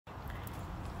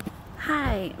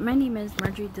Hi, my name is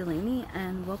Marjorie Delaney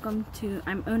and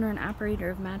I'm owner and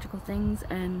operator of Magical Things,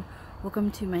 and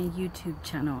welcome to my YouTube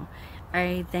channel.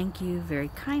 I thank you very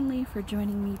kindly for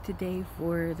joining me today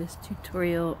for this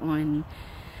tutorial on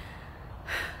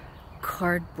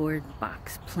cardboard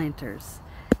box planters.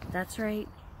 That's right,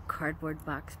 cardboard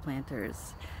box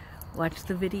planters. Watch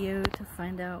the video to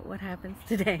find out what happens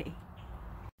today.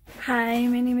 Hi,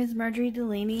 my name is Marjorie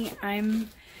Delaney. I'm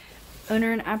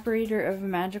owner and operator of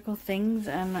Magical Things,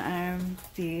 and I'm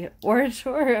the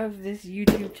orator of this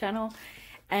YouTube channel,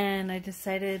 and I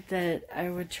decided that I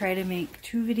would try to make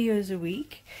 2 videos a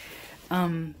week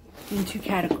in 2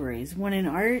 categories, one in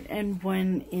art and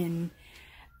one in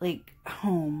like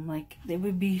home. Like they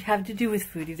would have to do with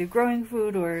food, either growing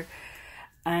food or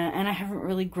and I haven't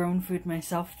really grown food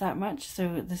myself that much,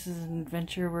 so this is an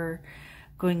adventure we're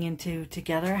going into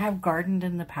together. I have gardened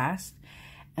in the past.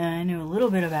 I know a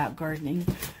little bit about gardening,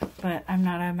 but I'm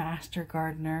not a master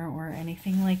gardener or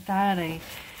anything like that. I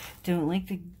don't like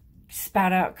to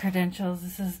spat out credentials.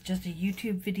 This is just a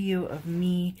YouTube video of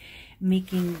me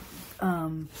making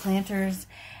planters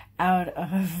out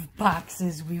of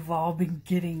boxes we've all been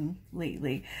getting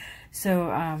lately.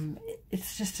 So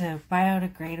it's just a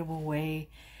biodegradable way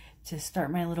to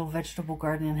start my little vegetable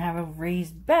garden and have a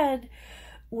raised bed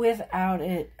without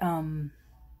it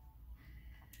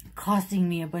costing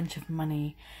me a bunch of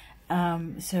money.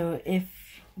 So if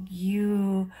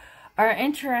you are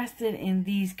interested in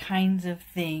these kinds of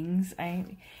things,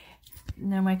 I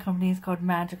know my company is called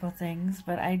Magical Things,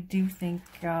 but I do think,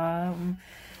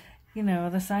 you know,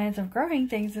 the science of growing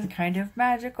things is kind of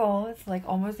magical. It's like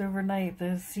almost overnight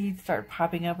the seeds start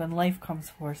popping up and life comes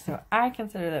forth. So I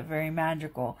consider that very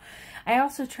magical. I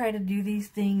also try to do these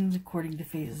things according to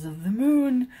phases of the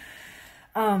moon.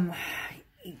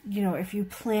 You know, if you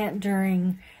plant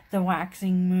during the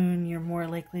waxing moon, you're more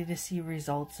likely to see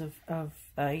results of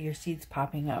your seeds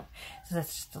popping up. So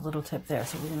that's just a little tip there.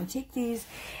 So we're going to take these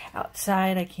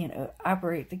outside. I can't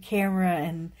operate the camera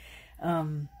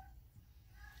and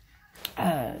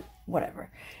whatever.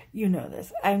 You know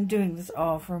this. I'm doing this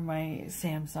all for my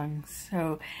Samsung.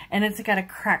 So, and it's got a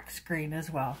cracked screen as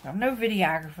well. I'm no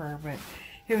videographer, but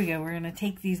here we go. We're going to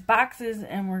take these boxes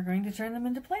and we're going to turn them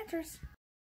into planters.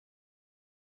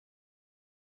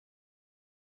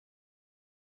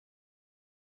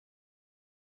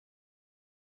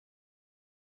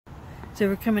 So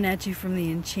we're coming at you from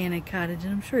the Enchanted Cottage,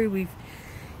 and I'm sure we've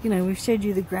showed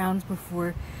you the grounds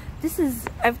before.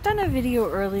 I've done a video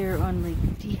earlier on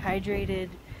like dehydrated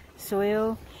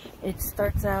soil. It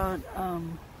starts out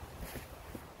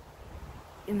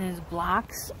in those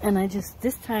blocks, and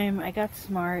this time I got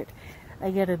smart.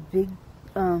 I got a big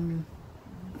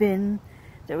bin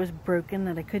that was broken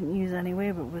that I couldn't use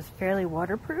anyway, but was fairly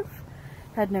waterproof,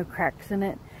 had no cracks in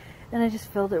it, and I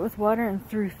just filled it with water and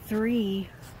threw 3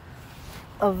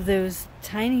 of those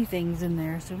tiny things in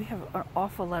there. So we have an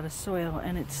awful lot of soil,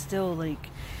 and it's still like,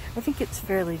 I think it's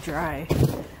fairly dry.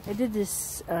 I did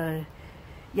this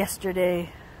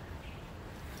yesterday.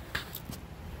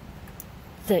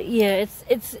 So yeah,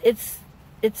 it's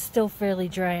still fairly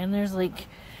dry, and there's like,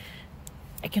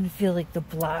 I can feel like the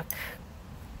block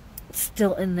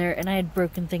still in there, and I had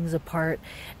broken things apart.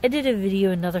 I did a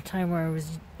video another time where I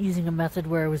was using a method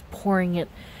where I was pouring it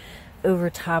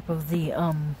over top of the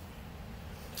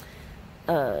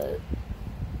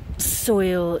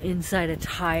soil inside a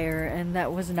tire, and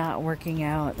that was not working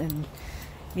out, and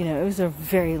you know, it was a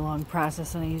very long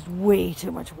process, and I used way too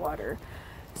much water.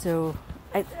 So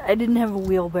I didn't have a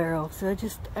wheelbarrow, so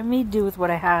I made do with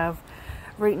what I have.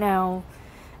 Right now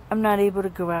I'm not able to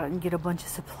go out and get a bunch of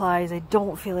supplies. I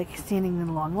don't feel like standing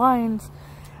in long lines,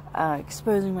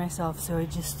 exposing myself, so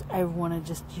I want to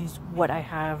just use what I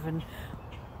have, and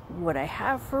what I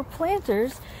have for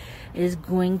planters is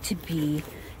going to be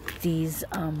these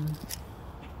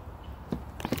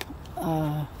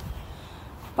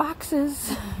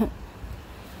boxes.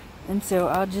 And so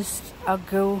I'll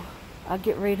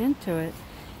get right into it.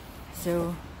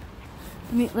 So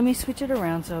let me switch it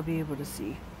around so I'll be able to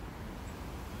see.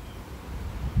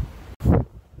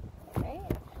 Okay,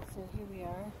 so here we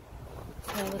are.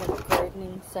 It's my little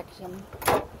gardening section.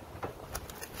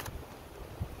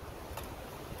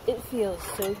 It feels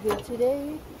so good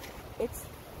today.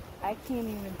 I can't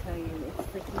even tell you.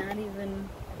 It's like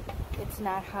it's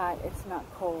not hot, it's not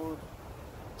cold.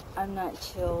 I'm not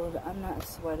chilled, I'm not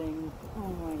sweating. Oh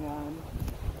my god.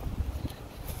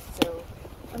 So,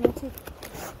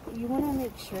 you want to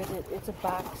make sure that it's a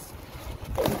box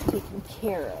that is taken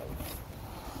care of.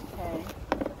 Okay?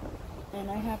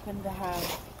 And I happen to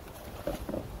have,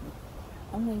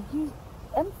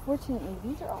 unfortunately,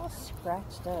 these are all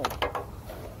scratched up.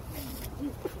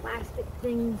 these plastic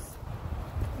things.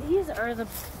 These are the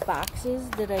boxes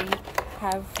that I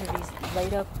have for these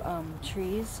light up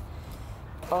trees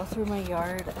all through my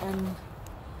yard, and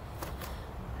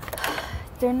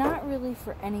they're not really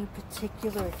for any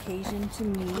particular occasion to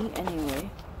me anyway.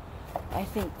 I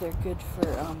think they're good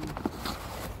for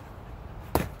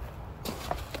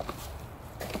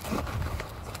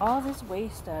all this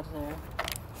waste out of there.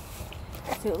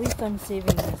 So at least I'm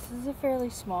saving this. This is a fairly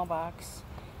small box.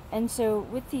 And so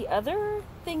with the other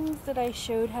things that I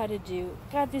showed how to do,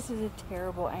 God, this is a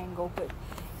terrible angle, but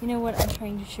you know what? I'm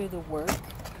trying to show the work,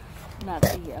 not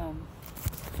the,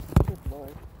 good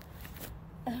Lord.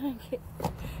 Okay,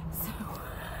 so,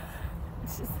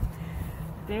 just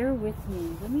bear with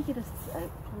me. Let me get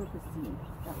pull up a seat.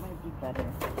 That might be better.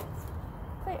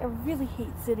 I really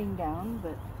hate sitting down,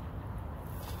 but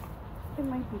it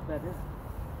might be better.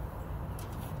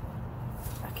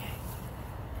 Okay.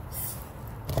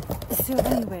 So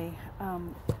anyway,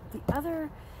 the other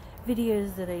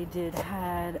videos that I did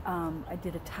had, I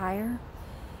did a tire,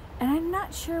 and I'm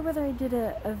not sure whether I did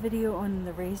a video on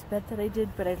the raised bed that I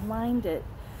did, but I lined it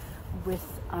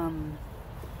with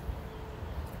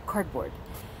cardboard.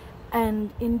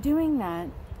 And in doing that,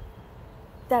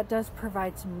 that does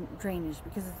provide some drainage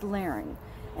because it's layering,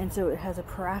 and so it has a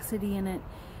porosity in it,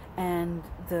 and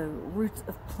the roots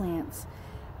of plants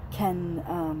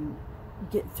can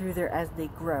get through there as they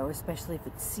grow, especially if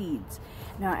it's seeds.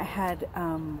 Now I had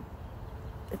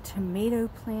a tomato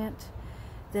plant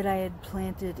that I had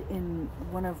planted in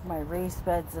one of my raised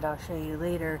beds that I'll show you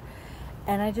later,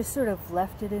 and I just sort of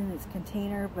left it in its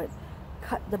container but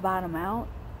cut the bottom out.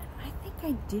 And I think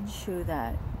I did show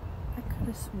that. I could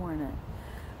have sworn it.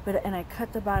 And I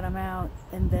cut the bottom out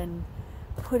and then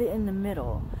put it in the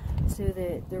middle so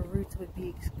that the roots would be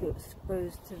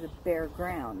exposed to the bare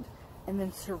ground, and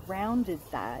then surrounded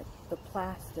that, the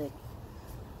plastic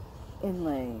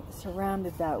inlay,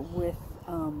 surrounded that with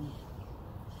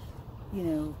you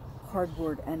know,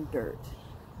 cardboard and dirt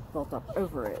built up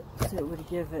over it, so it would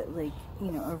give it, like,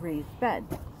 you know, a raised bed.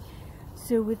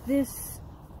 So with this,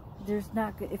 there's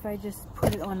not, if I just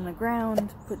put it on the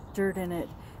ground, put dirt in it,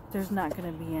 there's not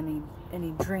going to be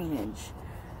any drainage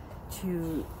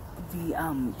to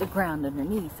the ground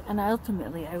underneath. And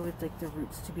ultimately, I would like the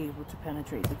roots to be able to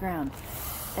penetrate the ground.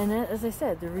 And then, as I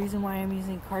said, the reason why I'm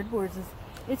using cardboards is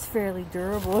it's fairly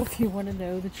durable. If you want to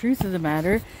know the truth of the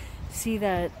matter, see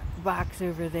that box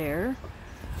over there?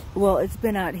 Well, it's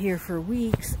been out here for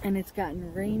weeks, and it's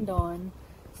gotten rained on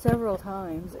several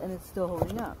times, and it's still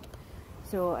holding up.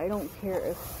 So I don't care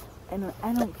if, and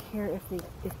I don't care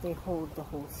if they hold the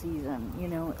whole season. You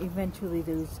know, eventually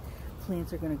those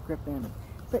plants are going to grip in.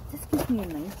 But this gives me a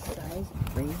nice size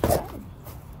raised bed.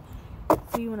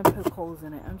 So you want to poke holes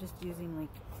in it. I'm just using like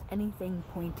anything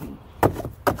pointy.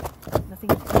 Nothing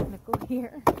technical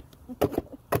here.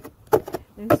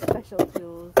 No special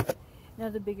tools. Now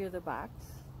the bigger the box,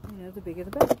 you know, the bigger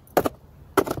the bed.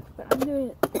 But I'm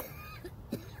doing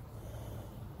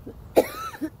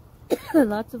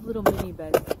lots of little mini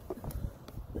beds.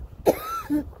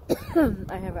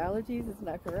 I have allergies. It's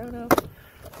not corona.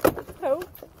 Hope.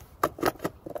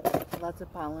 Lots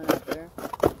of pollen out there.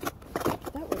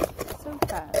 That was so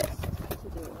fast to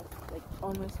do. Like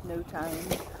almost no time.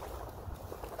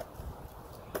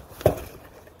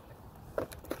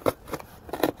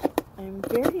 I'm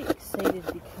very excited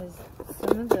because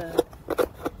some of the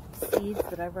seeds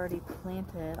that I've already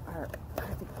planted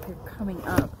they're coming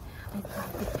up. I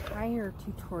thought the tire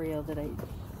tutorial that I'm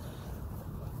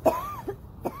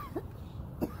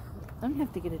gonna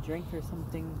have to get a drink or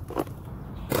something.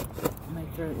 My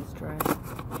throat is dry.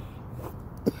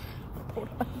 Hold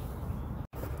on.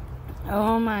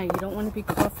 Oh my, you don't want to be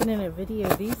coughing in a video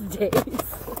these days.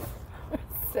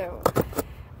 So,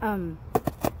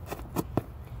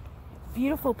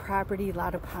 beautiful property, a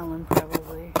lot of pollen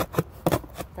probably.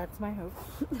 That's my hope.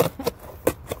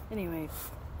 Anyway,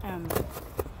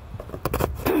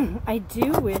 I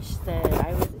do wish that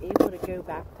I was able to go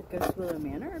back to Ghost Willow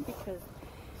Manor, because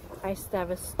I still have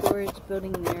a storage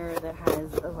building there that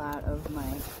has a lot of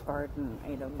my garden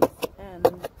items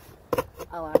and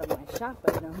a lot of my shop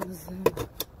items.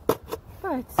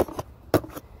 But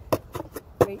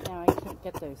right now I can't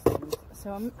get those things.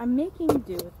 So I'm making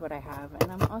do with what I have,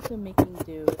 and I'm also making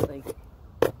do with, like,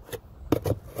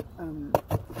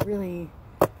 really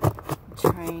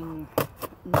trying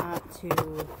not to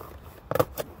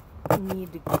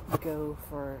need to go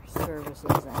for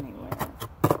services anywhere.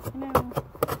 You know,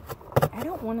 I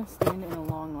don't want to stand in a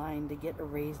long line to get a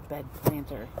raised bed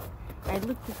planter. I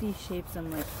looked at these shapes,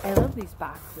 I'm like, I love these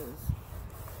boxes.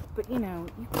 But, you know,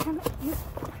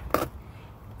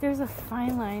 there's a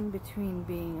fine line between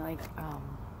being like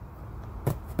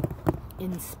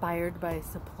inspired by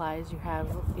supplies you have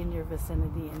in your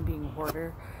vicinity and being a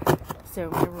hoarder. So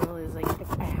my rule is like,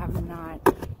 if I have not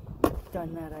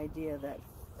done that idea, that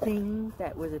thing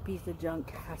that was a piece of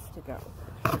junk has to go.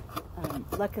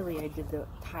 Luckily I did the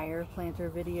tire planter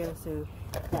video, so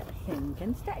that thing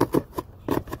can stay.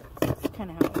 That's kind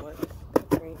of how it works.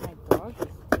 Right? My dog is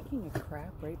taking a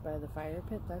crap right by the fire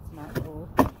pit. That's not cool.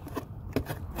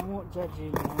 I won't judge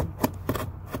you, man.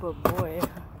 But boy,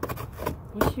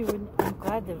 wish you wouldn't. I'm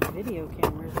glad the video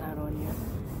camera's not on you.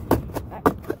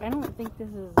 I don't think this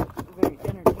is very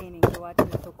entertaining to watch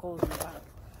this so cold in the box.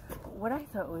 What I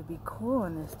thought would be cool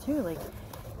in this too, like,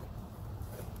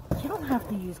 you don't have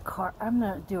to use I'm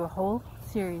gonna do a whole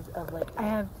series of, like, I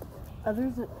have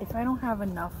others. If I don't have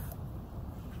enough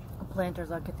planters,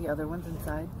 I'll get the other ones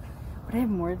inside. But I have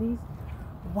more of these.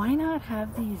 Why not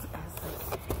have these as,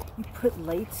 like, you put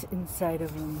lights inside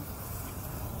of them,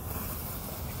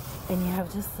 and you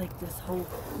have just like this whole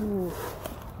cool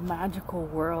magical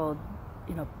world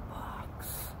in a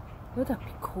box. Would that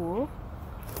be cool?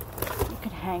 You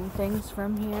could hang things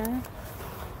from here.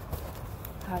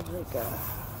 Have like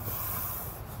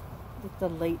the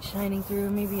light shining through,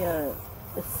 maybe a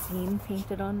scene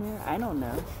painted on there. I don't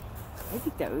know. I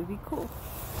think that would be cool.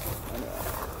 Anyway,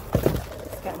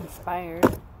 just got inspired.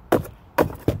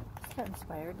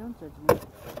 Don't judge me.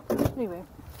 Anyway,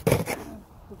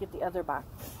 we'll get the other box.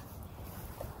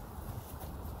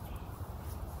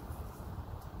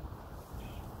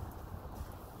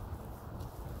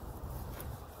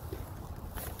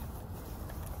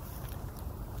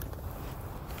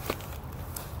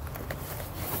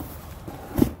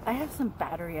 I have some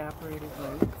battery operated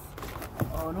lights.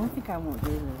 Oh, I don't think I won't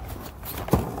do this.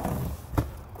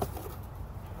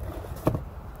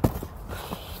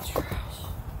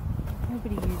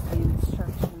 Nobody used the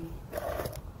instructions.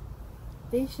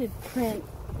 They should print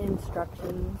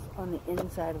instructions on the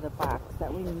inside of the box.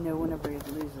 That way no one ever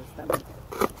loses them.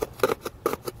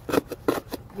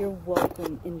 You're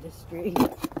welcome, industry.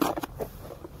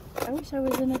 I wish I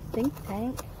was in a think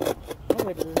tank. I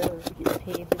would love to get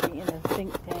paid to be in a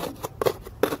think tank.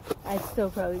 I'd still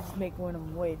probably just make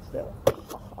minimum wage though.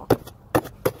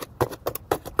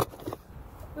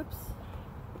 Oops.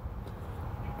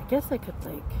 I guess I could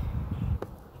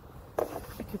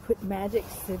put magic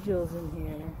sigils in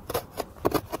here.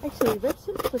 Actually, let's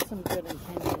just put some good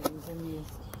intentions in these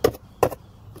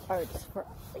arts for.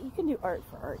 You can do art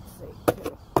for art's sake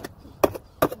too.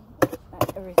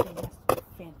 Not everything has to be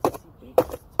fantasy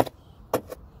based. I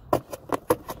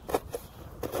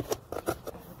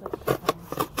would like to find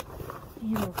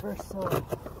universal themes.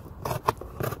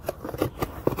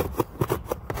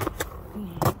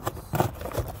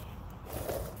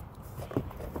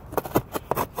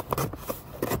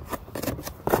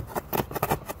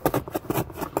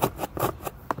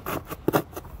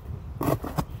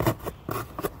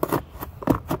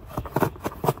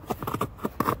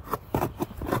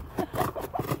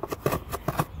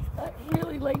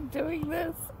 Doing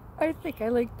this. I think I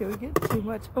like doing it too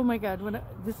much. Oh my god, when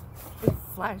this is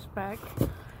flashback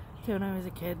to when I was a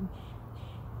kid.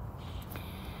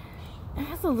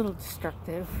 It's a little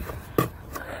destructive.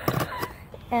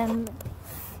 And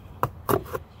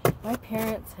my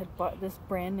parents had bought this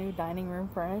brand new dining room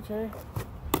furniture.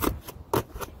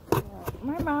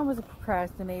 My mom was a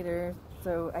procrastinator,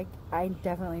 so I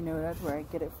definitely know that's where I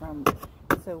get it from.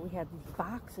 So we had these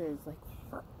boxes like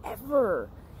forever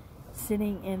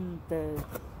sitting in the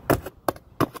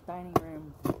dining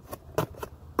room,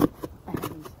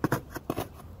 and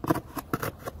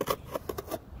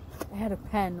I had a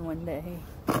pen one day,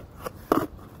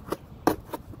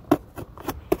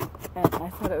 and I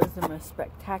thought it was the most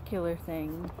spectacular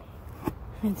thing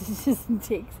to just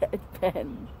take that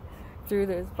pen through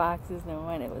those boxes, and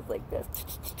when it was like this.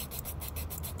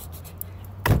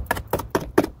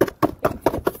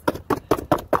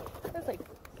 It was like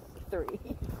 3.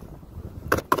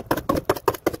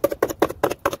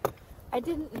 I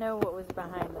didn't know what was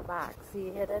behind the box.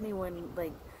 See, had anyone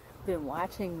like been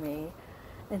watching me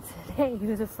and said, "Hey,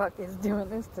 who the fuck is doing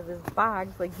this to this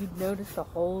box?" Like, you'd notice the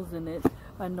holes in it.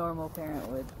 A normal parent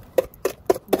would.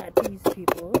 Not these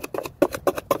people.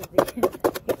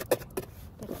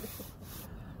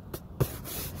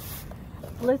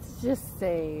 Let's just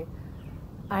say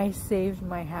I saved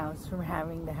my house from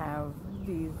having to have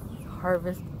these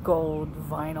Harvest Gold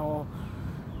vinyl.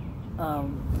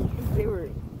 They were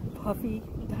puffy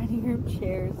dining room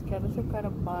chairs, kind of some kind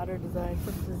of modern design,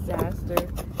 some disaster.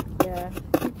 Yeah,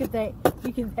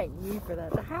 you can thank me for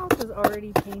that. The house is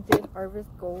already painted Harvest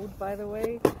Gold, by the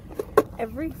way,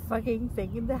 every fucking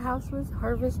thing in the house was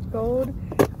harvest gold,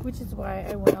 which is why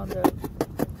I went on the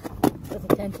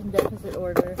attention deficit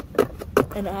order,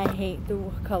 and I hate the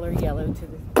color yellow to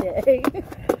this day.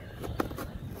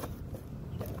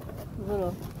 a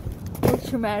little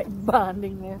traumatic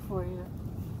bonding there for you.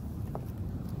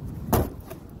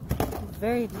 It's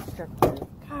very destructive.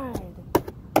 God.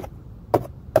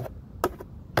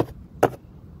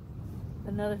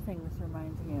 Another thing this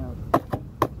reminds me of,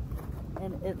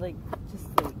 and it like, just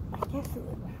like, I guess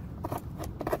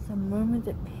it's a moment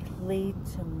that played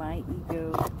to my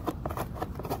ego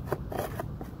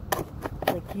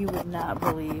like you would not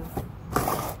believe.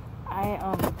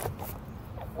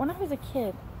 When I was a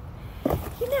kid,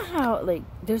 you know how, like,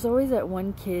 there's always that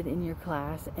one kid in your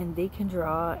class and they can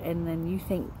draw, and then you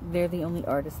think they're the only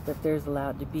artist that there's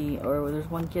allowed to be, or there's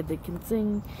one kid that can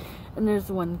sing, and there's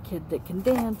one kid that can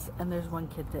dance, and there's one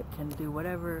kid that can do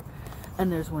whatever,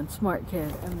 and there's one smart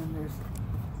kid, and then there's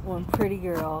one pretty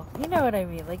girl. You know what I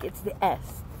mean? Like, it's the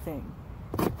S thing.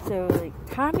 So, like,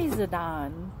 Tommy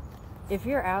Zidane, if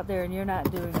you're out there and you're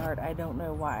not doing art, I don't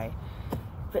know why,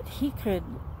 but he could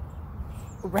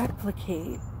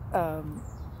replicate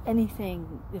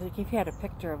anything. Like, if you had a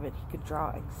picture of it, he could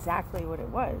draw exactly what it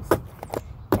was.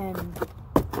 And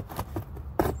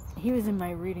he was in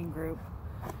my reading group.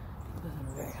 It was in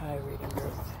a very high reading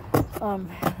group.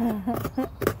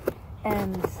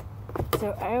 And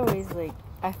so I always, like,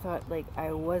 I thought, like,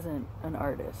 I wasn't an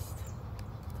artist.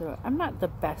 So I'm not the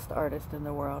best artist in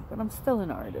the world, but I'm still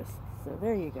an artist. So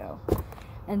there you go.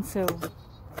 And so,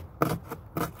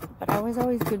 but I was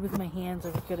always good with my hands. I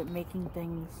was good at making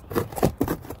things,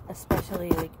 especially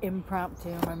like impromptu.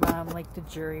 My mom liked to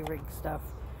jury rig stuff.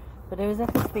 But I was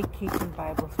at this vacation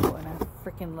Bible school, and I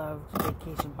freaking loved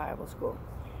vacation Bible school.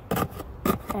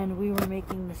 And we were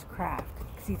making this craft.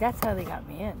 See, that's how they got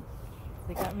me in.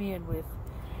 They got me in with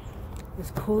this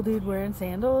cool dude wearing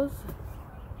sandals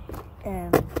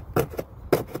and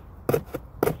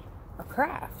a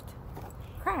crafts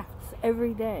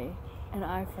every day. And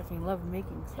I fucking love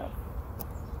making stuff.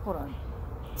 Hold on.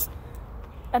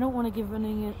 I don't want to give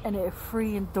any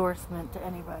free endorsement to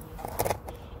anybody.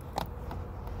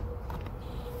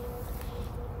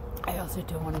 I also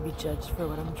don't want to be judged for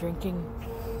what I'm drinking.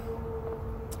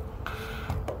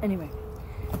 Anyway,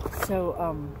 so,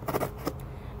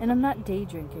 and I'm not day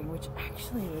drinking, which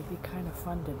actually would be kind of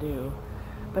fun to do.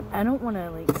 But I don't want to,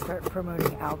 like, start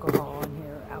promoting alcohol in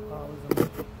here, alcoholism.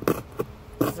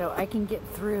 So I can get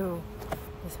through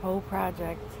this whole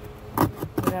project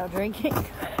without drinking.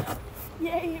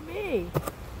 Yay me!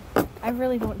 I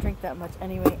really don't drink that much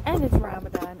anyway, and it's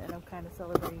Ramadan, and I'm kind of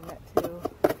celebrating that too.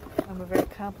 I'm a very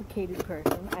complicated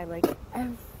person. I like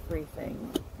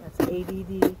everything. That's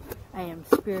ADD. I am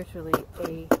spiritually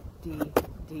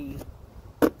ADD.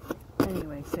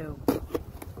 Anyway, so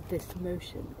this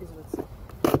motion is what's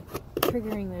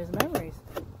triggering those memories.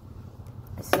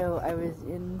 So I was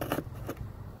in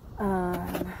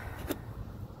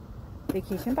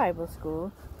vacation Bible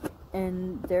school,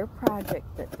 and their project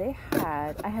that they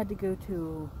had, I had to go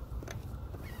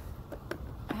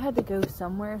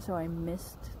somewhere, so I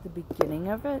missed the beginning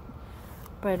of it,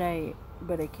 but I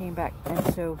came back,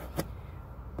 and so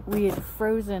we had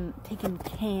taken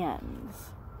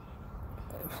cans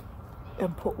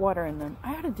and put water in them.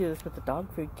 I had to do this with the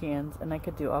dog food cans, and I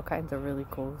could do all kinds of really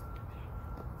cool.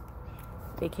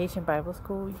 Vacation Bible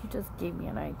school, you just gave me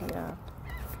an idea.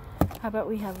 How about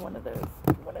we have one of those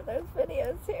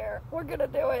videos here? We're gonna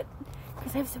do it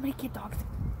because I have so many kid dogs.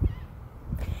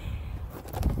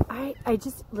 I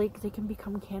just, like, they can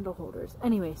become candle holders.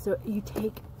 Anyway, so you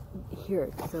take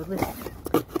here. So listen,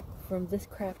 from this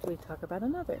craft we talk about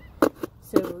another.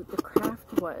 So the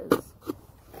craft was,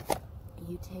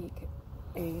 you take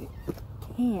a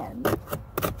can.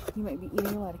 You might be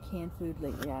eating a lot of canned food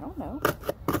lately. I don't know.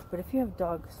 But if you have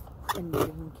dogs and you give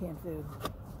them canned food,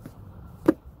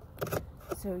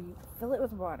 so you fill it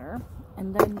with water,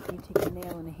 and then you take a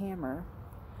nail and a hammer,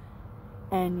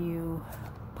 and you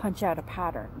punch out a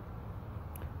pattern,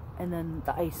 and then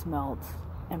the ice melts,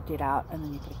 empty it out, and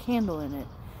then you put a candle in it,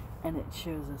 and it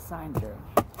shows a sign through.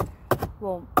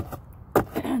 Well,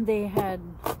 they had,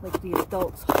 like, the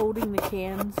adults holding the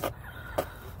cans,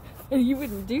 and you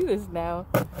wouldn't do this now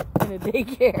in a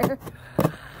daycare.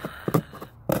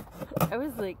 I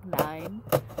was like 9.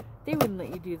 They wouldn't let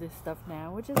you do this stuff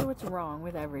now, which is what's wrong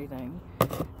with everything.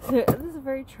 So this is a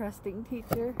very trusting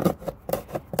teacher.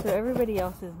 So everybody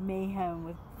else is mayhem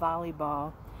with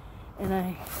volleyball, and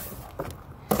I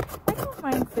don't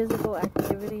mind physical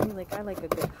activity. Like, I like a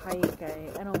good hike.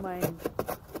 I don't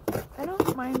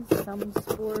mind some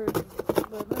sports,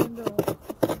 but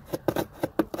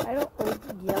I don't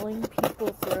yelling people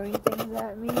throwing things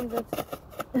at me.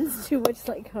 That's too much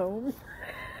like home.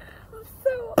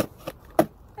 So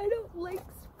I don't like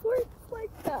sports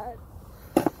like that.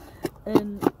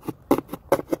 And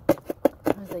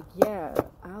I was like, yeah,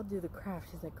 I'll do the craft.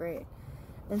 She's like, great.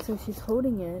 And so she's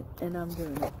holding it, and I'm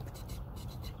doing it.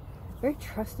 Very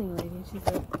trusting lady. And she's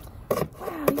like,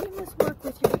 wow, you must work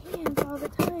with your hands all the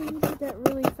time. You do that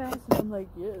really fast. And I'm like,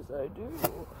 yes, I do.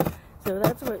 So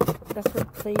that's what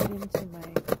played into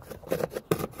my.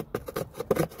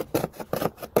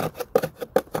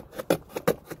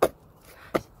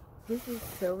 Gosh, this is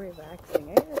so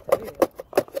relaxing. I gotta tell you,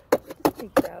 this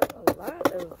takes out a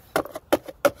lot of.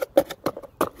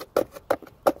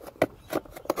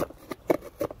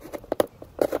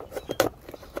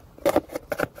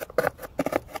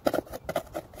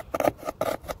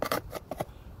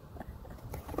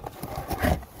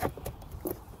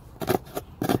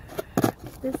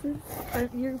 This is,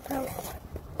 you're probably,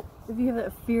 if you have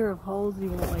that fear of holes,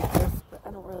 you won't like this, but I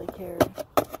don't really care.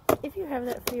 If you have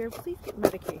that fear, please get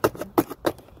medication.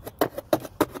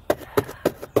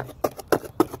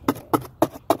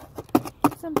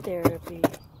 Some therapy.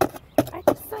 I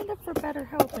just signed up for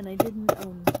BetterHelp and I didn't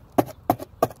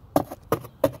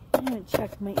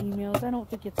check my emails. I don't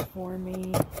think it's for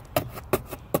me. I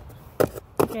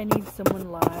think I need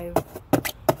someone live.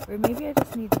 Or maybe I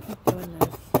just need to keep doing this.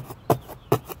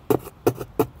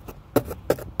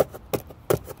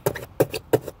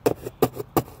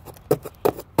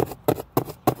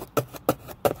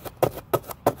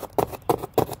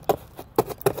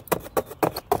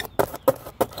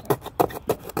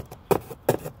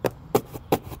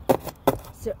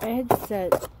 So I had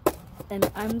set,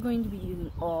 and I'm going to be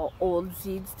using all old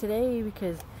seeds today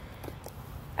because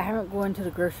I haven't gone to the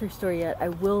grocery store yet. I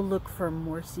will look for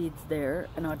more seeds there,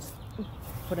 and I'll just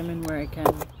put them in where I can.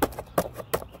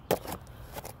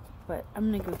 But I'm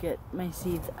going to go get my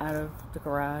seeds out of the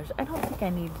garage. I don't think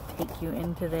I need to take you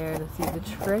into there to see the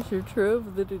treasure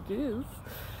trove that it is.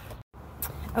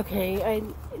 Okay,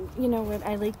 you know what,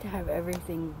 I like to have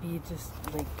everything be just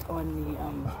like on the,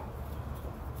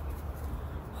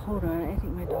 hold on, I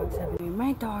think my dog's having me.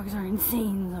 My dogs are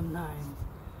insane sometimes.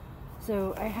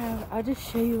 So I'll just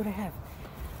show you what I have.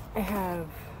 I have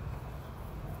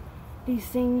these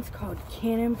things called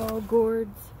cannonball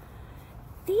gourds.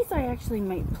 These I actually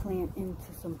might plant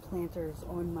into some planters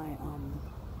on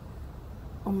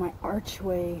my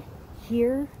archway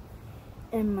here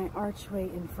and my archway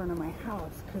in front of my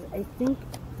house, because I think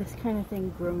this kind of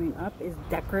thing growing up is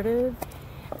decorative.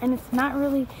 And it's not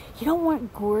really, you don't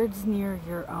want gourds near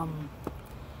your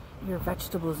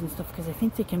vegetables and stuff, because I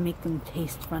think they can make them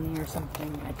taste funny or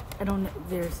something. I don't know.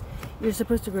 You're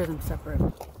supposed to grow them separate.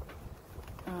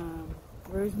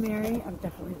 Rosemary, I'm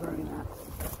definitely growing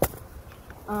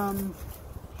that.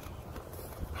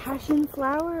 Passion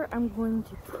flower, I'm going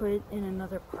to put in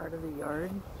another part of the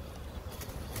yard,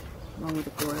 along with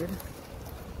the gourd.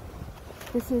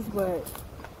 This is what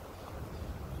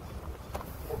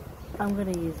I'm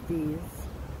gonna use these,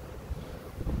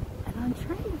 and I'm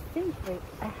trying to think, like,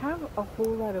 I have a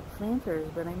whole lot of planters,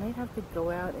 but I might have to go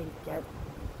out and get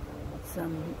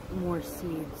some more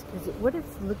seeds, because what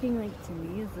it's looking like to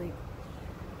me is like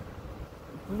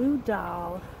blue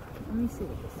doll. Let me see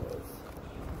what this is.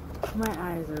 My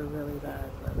eyes are really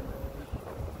bad, by the way.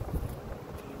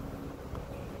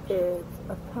 It's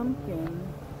a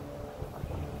pumpkin,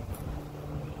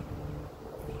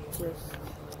 just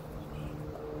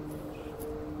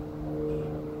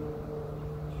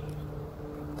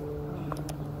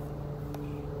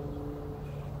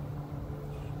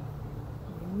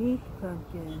unique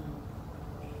pumpkin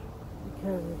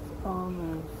because it's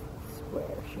almost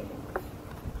square shaped.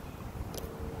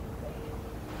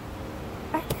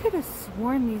 I could have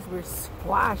sworn these were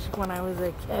squashed when I was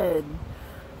a kid.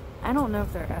 I don't know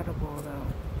if they're edible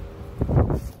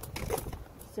though.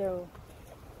 So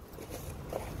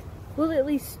we'll at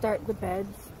least start the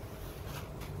beds,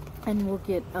 and we'll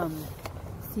get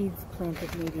seeds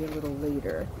planted maybe a little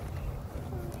later.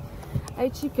 I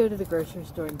should go to the grocery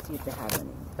store and see if they have any.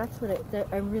 That's what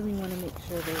I really want to make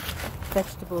sure that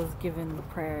vegetables given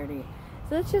priority.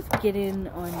 So let's just get in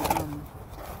on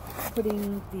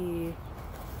putting the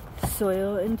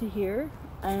soil into here,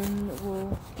 and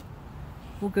we'll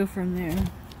go from there.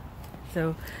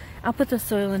 So I'll put the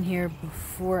soil in here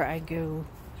before I go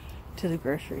to the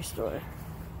grocery store.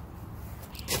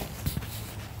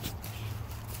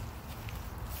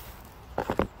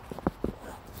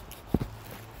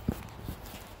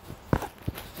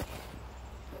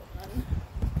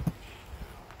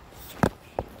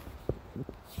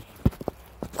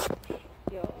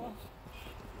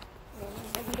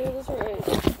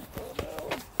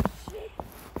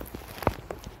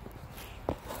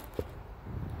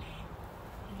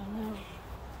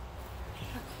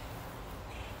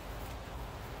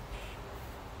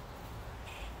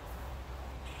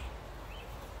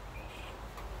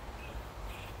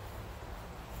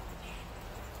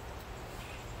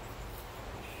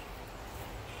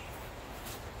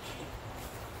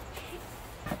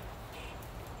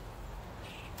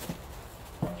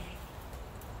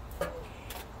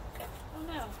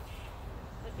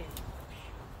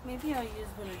 Maybe I'll use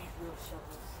one of these real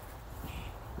shovels.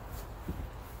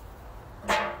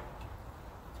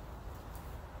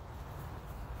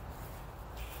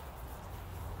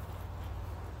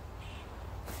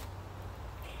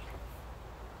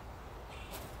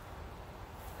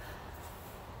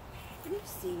 Can you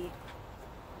see?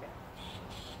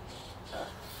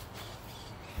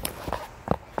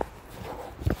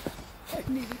 I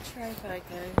need a tripod,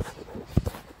 guys.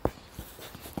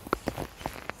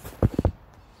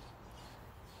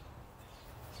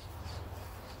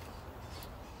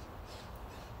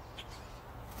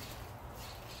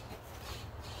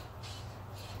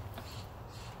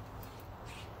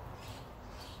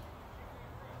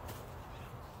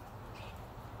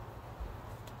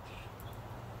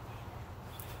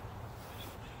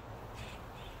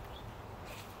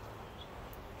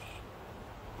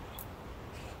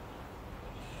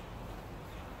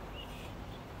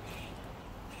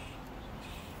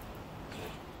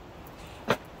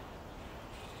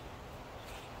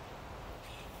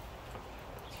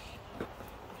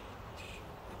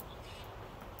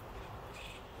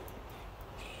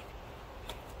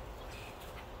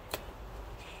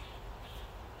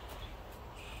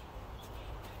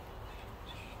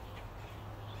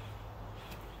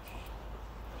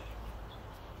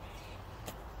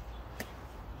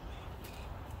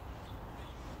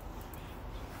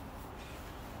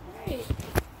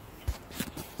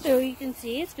 So you can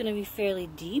see it's going to be fairly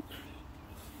deep,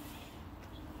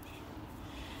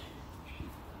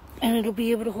 and it'll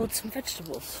be able to hold some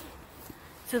vegetables.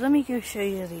 So let me go show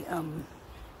you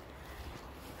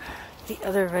the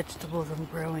other vegetables I'm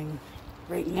growing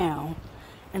right now,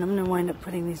 and I'm going to wind up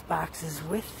putting these boxes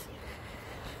with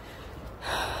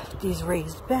these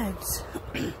raised beds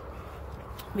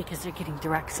because they're getting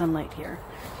direct sunlight here.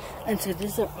 And so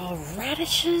these are all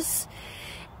radishes.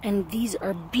 And these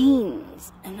are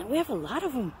beans, and we have a lot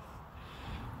of them.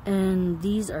 And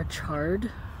these are chard.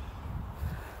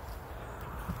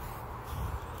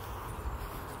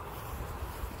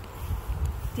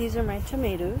 These are my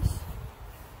tomatoes.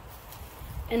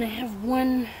 And I have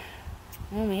one,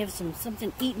 oh, we have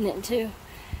something eating it too.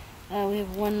 We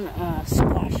have one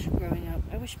squash growing up.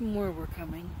 I wish more were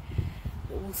coming,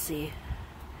 but we'll see.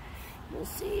 We'll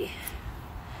see.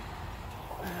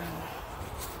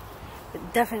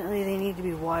 But definitely they need to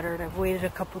be watered. I've waited a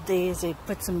couple days. I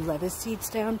put some lettuce seeds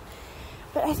down.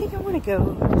 But I think I want to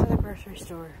go to the grocery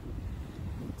store,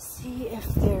 see if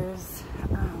there's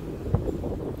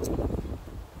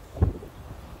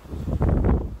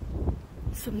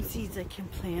some seeds I can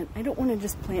plant. I don't want to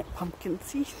just plant pumpkin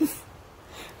seeds.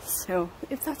 So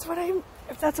if that's what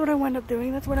I wind up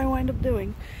doing, that's what I wind up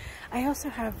doing. I also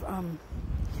have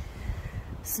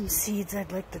some seeds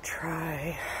I'd like to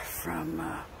try from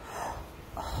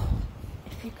oh,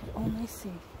 if you could only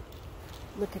see.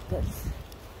 Look at this.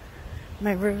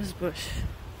 My rose bush.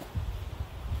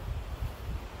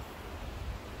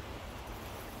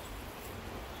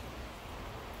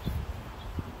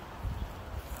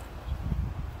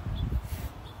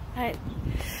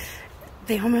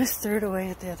 They almost threw it away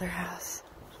at the other house.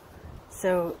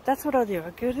 So that's what I'll do.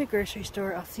 I'll go to the grocery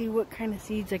store. I'll see what kind of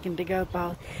seeds I can dig up.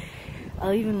 I'll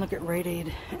even look at Rite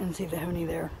Aid and see if they have any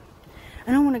there.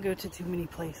 I don't want to go to too many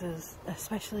places,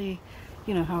 especially,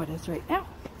 you know, how it is right now.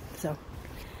 So,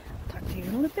 I'll talk to you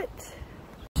in a little bit.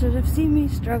 Should have seen me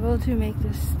struggle to make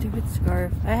this stupid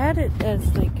scarf. I had it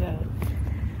as like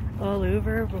all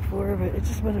over before, but it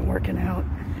just wasn't working out.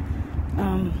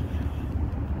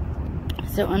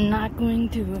 So I'm not going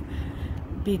to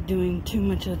be doing too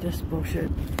much of this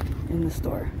bullshit in the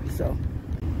store. So.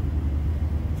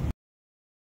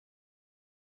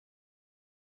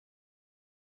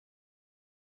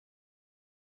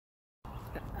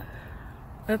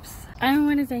 Oops. I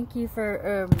want to thank you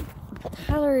for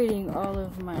tolerating all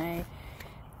of my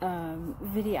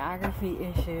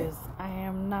videography issues. I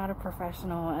am not a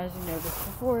professional, as you noticed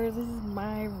before. This is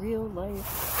my real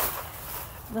life.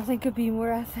 Nothing could be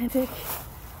more authentic.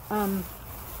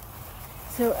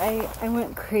 So I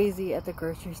went crazy at the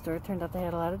grocery store. It turned out they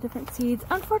had a lot of different seeds.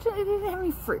 Unfortunately, they didn't have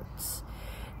any fruits.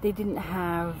 They didn't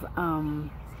have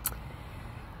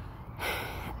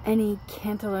any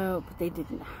cantaloupe. They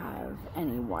didn't have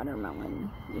any watermelon,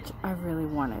 which I really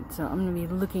wanted. So I'm going to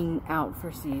be looking out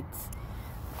for seeds.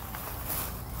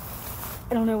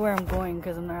 I don't know where I'm going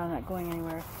because I'm not going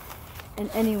anywhere. And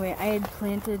anyway, I had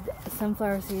planted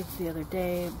sunflower seeds the other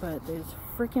day, but those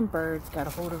freaking birds got a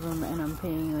hold of them, and I'm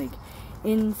paying like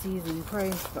in-season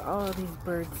price for all of these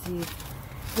bird seeds.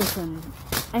 Listen,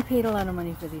 I paid a lot of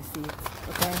money for these seeds,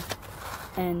 okay?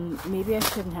 And maybe I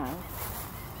shouldn't have,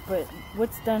 but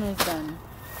what's done is done.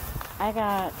 I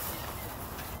got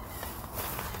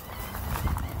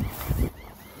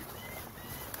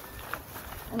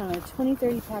I don't know, 20,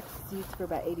 30 packs of seeds for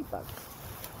about 80 bucks.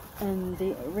 And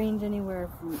they range anywhere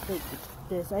from, like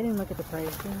this, I didn't look at the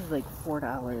price, this is like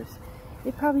 $4.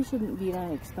 It probably shouldn't be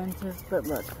that expensive, but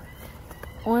look,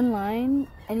 online,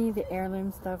 any of the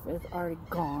heirloom stuff is already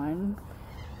gone.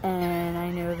 And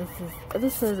I know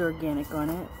this says organic on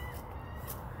it.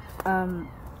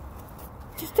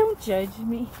 Just don't judge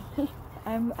me.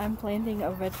 I'm planting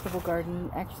a vegetable garden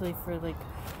actually for like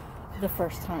the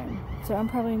first time. So I'm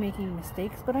probably making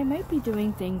mistakes, but I might be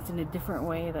doing things in a different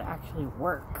way that actually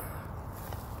work.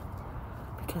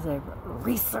 Because I've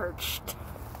researched.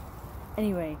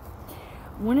 Anyway,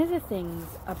 one of the things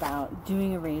about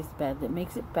doing a raised bed that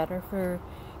makes it better for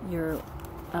your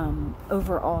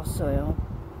overall soil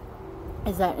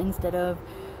is that instead of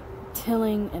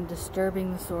tilling and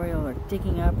disturbing the soil or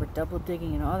digging up or double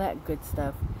digging and all that good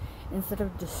stuff, instead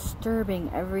of disturbing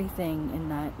everything in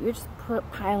that, you're just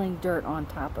piling dirt on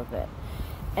top of it.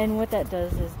 And what that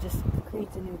does is just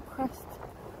creates a new crust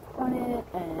on it,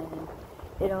 and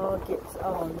it all gets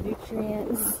all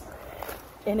nutrients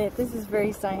in it. This is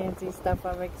very sciencey stuff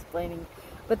I'm explaining,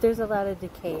 but there's a lot of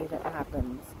decay that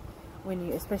happens when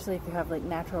you, especially if you have like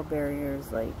natural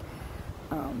barriers like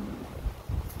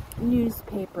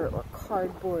newspaper or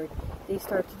cardboard. They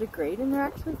start to degrade, and they're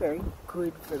actually very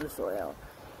good for the soil.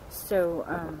 So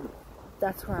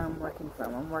that's where I'm working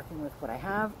from. I'm working with what I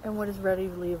have and what is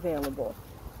readily available.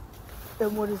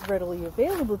 And what is readily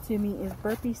available to me is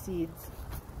burpee seeds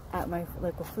at my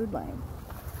local food line.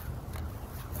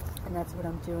 And that's what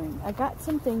I'm doing. I got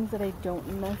some things that I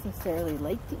don't necessarily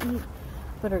like to eat,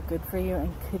 but are good for you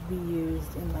and could be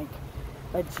used in like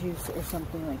a juice or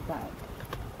something like that.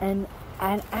 And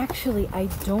actually, I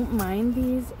don't mind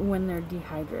these when they're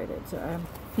dehydrated. So I'm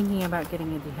thinking about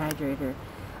getting a dehydrator.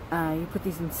 You put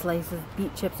these in slices.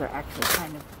 Beet chips are actually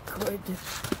kind of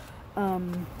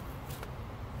good.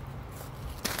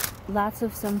 Lots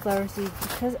of sunflower seeds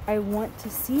because I want to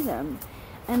see them.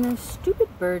 And those stupid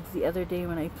birds the other day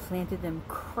when I planted them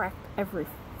cracked every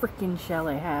freaking shell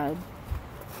I had.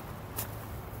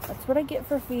 That's what I get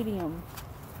for feeding them.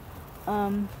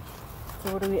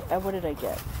 So what did I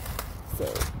get?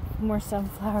 So more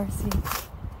sunflower seeds.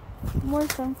 More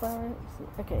sunflower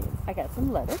seeds. Okay, I got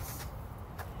some lettuce.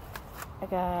 I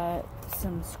got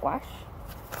some squash.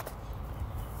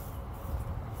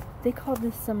 They called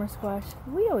this summer squash.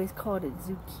 We always called it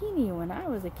zucchini when I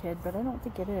was a kid, but I don't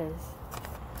think it is.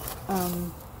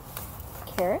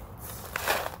 Carrots.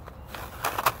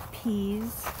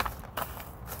 Peas.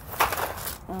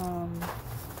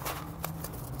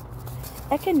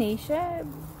 Echinacea.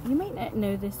 You might not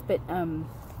know this, but the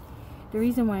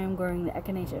reason why I'm growing the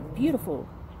echinacea,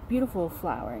 beautiful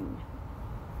flower.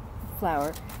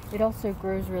 It also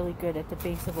grows really good at the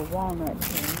base of a walnut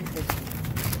tree,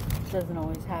 which doesn't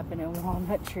always happen in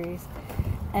walnut trees.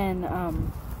 And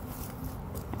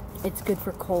it's good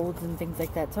for colds and things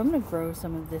like that. So I'm going to grow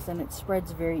some of this, and it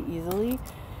spreads very easily.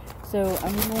 So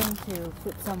I'm going to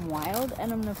put some wild,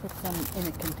 and I'm going to put some in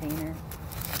a container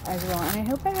as well. And I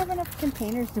hope I have enough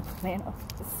containers to plant all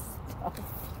this stuff.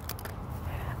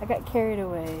 I got carried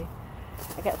away.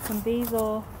 I got some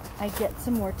basil. I get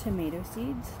some more tomato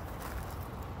seeds.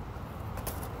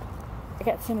 I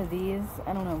got some of these.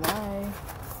 I don't know why.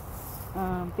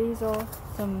 Basil.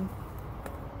 Some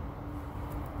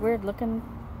weird looking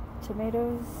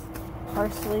tomatoes.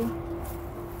 Parsley.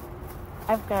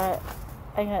 I got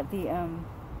the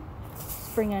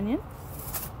spring onion.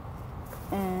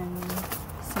 And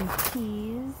some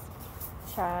peas.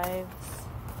 Chives.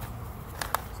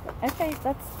 Okay,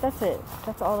 that's it.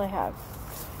 That's all I have.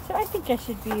 So I think I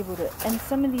should be able to, and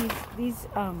some of these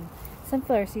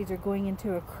sunflower seeds are going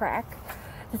into a crack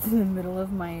that's in the middle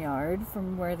of my yard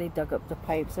from where they dug up the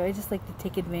pipe. So I just like to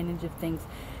take advantage of things.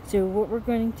 So what we're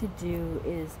going to do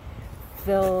is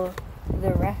fill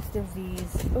the rest of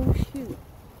these. Oh shoot.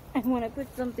 I want to put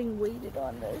something weighted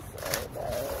on this.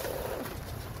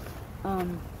 Oh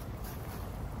no.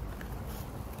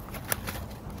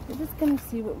 We're just going to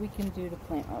see what we can do to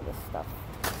plant all this stuff.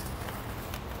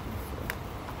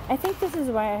 I think this is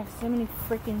why I have so many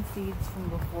freaking seeds from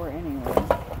before anyway.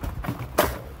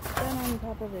 Then on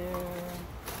top of there.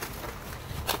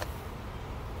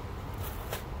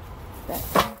 That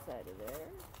inside of there.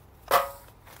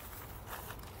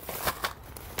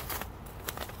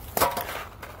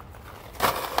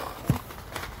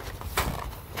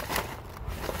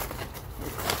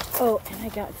 Oh, and I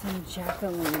got some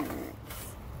jack-o'-lanterns.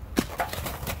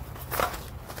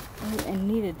 I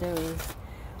needed those.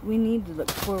 We need to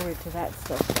look forward to that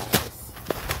stuff, guys.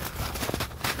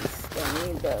 Still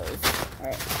need those.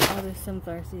 Alright, all those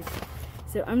sunflower seeds.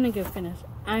 So I'm gonna go finish.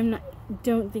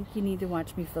 Don't think you need to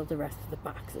watch me fill the rest of the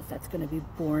boxes. That's gonna be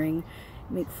boring.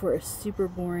 Make for a super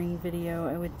boring video,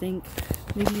 I would think.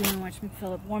 Maybe you wanna watch me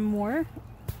fill up one more.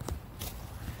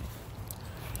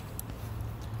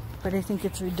 But I think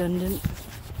it's redundant.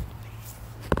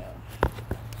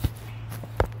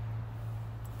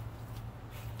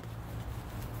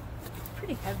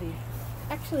 Pretty heavy.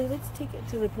 Actually, let's take it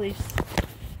to the place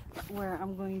where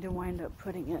I'm going to wind up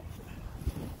putting it.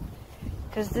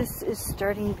 Because this is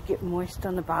starting to get moist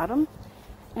on the bottom.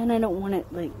 And I don't want it,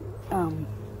 like,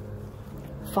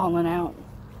 falling out.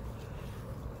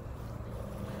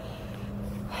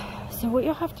 So what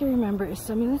you'll have to remember is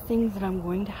some of the things that I'm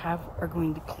going to have are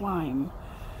going to climb.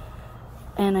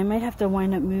 And I might have to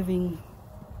wind up moving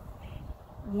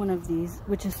one of these,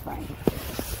 which is fine.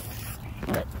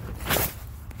 But,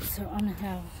 so I'm going to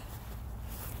have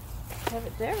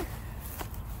it there.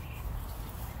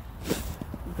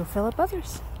 Go fill up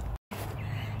others.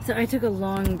 So I took a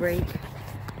long break.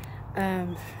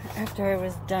 After I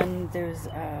was done those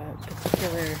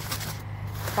particular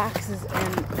boxes,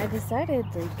 and I decided,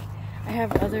 like, I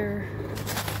have other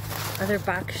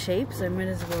box shapes. I might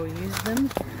as well use them,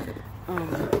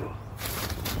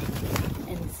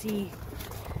 and see,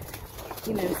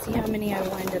 you know, see how many I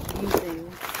wind up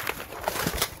using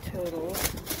total.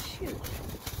 Shoot.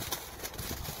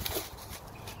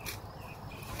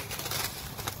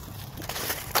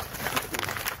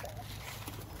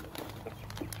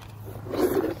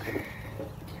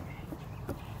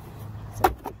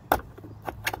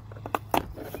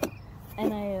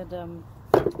 And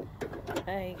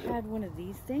I had one of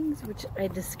these things, which I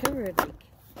discovered, like,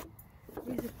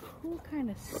 these are cool kind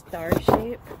of star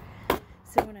shape.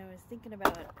 So when I was thinking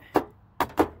about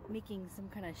making some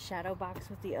kind of shadow box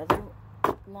with the other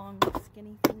long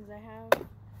skinny things I have,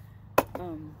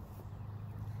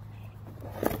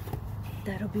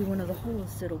 that'll be one of the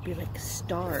holes, so it'll be like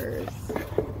stars.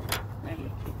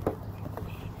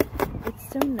 It's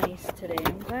so nice today.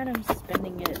 I'm glad I'm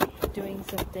spending it doing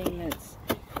something that's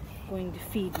going to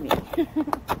feed me.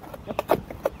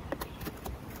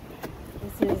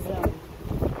 This is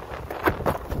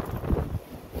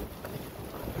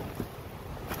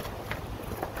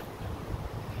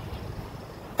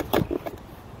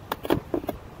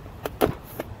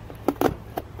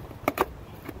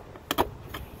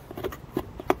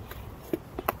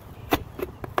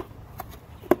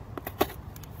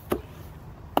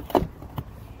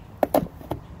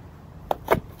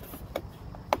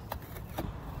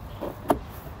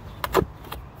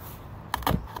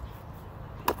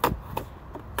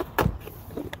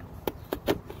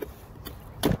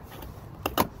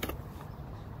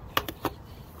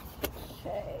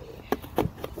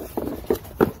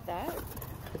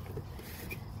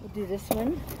do this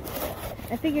one.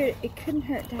 I figured it couldn't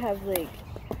hurt to have, like,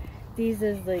 these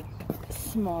as, like,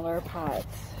 smaller pots.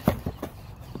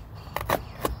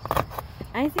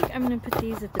 I think I'm going to put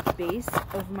these at the base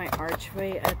of my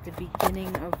archway at the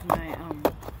beginning of my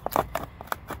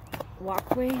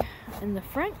walkway in the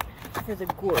front for the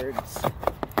gourds.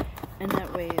 And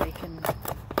that way they can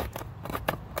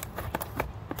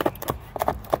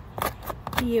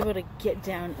be able to get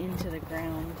down into the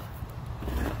ground.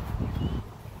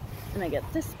 And I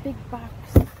got this big box.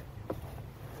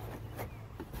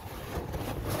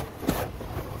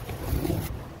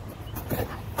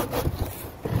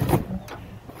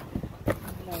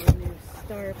 Another new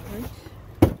star punch.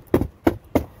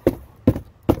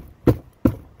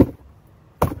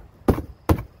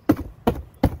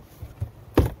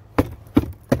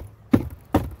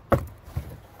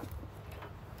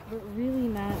 But really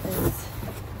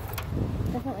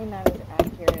definitely not as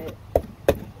accurate.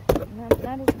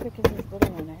 Not as quick as this little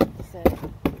one, I have to say.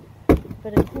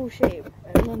 But a cool shape,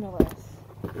 nonetheless.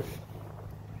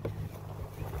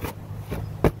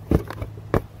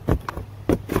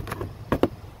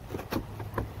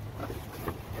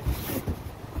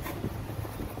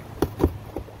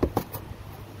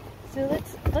 So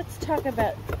let's talk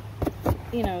about,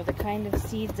 you know, the kind of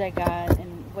seeds I got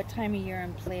and what time of year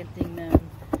I'm planting them.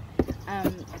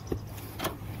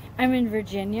 I'm in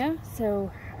Virginia,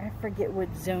 so I forget what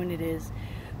zone it is,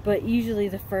 but usually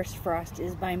the first frost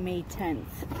is by May 10th.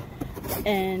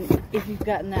 And if you've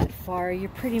gotten that far, you're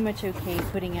pretty much okay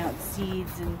putting out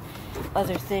seeds and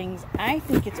other things. I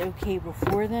think it's okay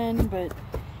before then, but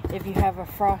if you have a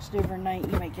frost overnight,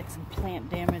 you might get some plant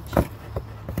damage.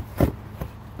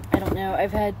 I don't know.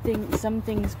 I've had some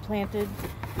things planted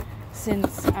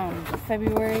since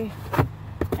February.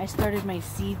 I started my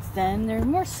seeds then. They're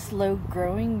more slow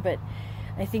growing, but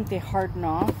I think they harden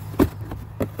off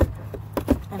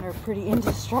and are pretty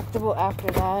indestructible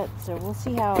after that. So we'll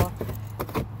see how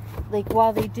like,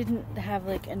 while they didn't have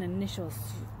like an initial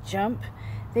jump,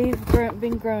 they've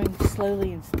been growing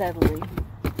slowly and steadily.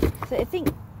 So I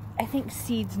think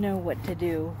seeds know what to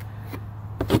do.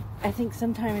 I think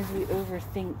sometimes we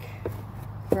overthink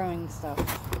growing stuff.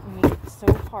 We make it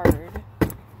so hard,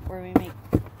 or we make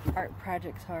art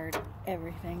projects hard,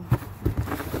 everything.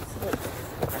 So let's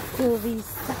fill these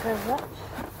suckers up,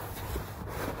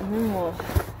 and then we'll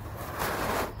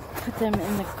put them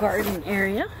in the garden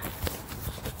area.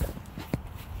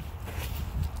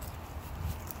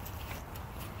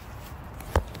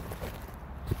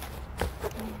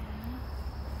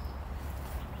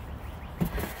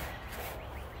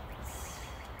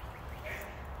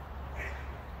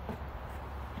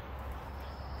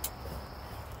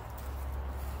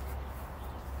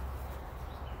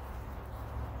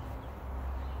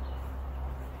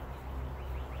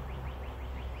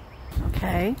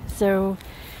 Okay, so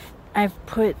I've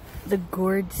put the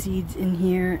gourd seeds in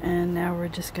here, and now we're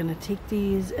just going to take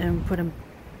these and put them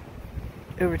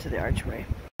over to the archway.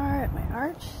 Alright, my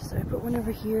arch, so I put one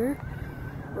over here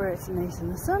where it's nice in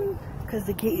the sun because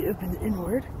the gate opens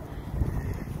inward.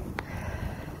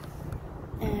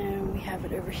 And we have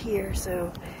it over here,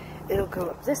 so it'll go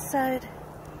up this side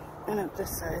and up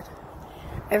this side.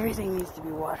 Everything needs to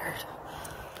be watered.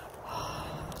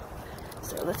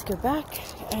 So let's go back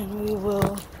and we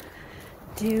will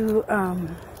do,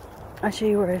 I'll show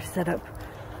you where I've set up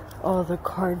all the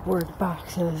cardboard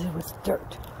boxes with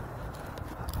dirt.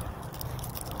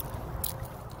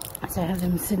 So I have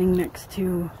them sitting next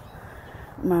to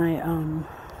my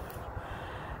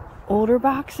older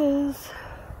boxes.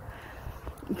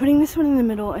 I'm putting this one in the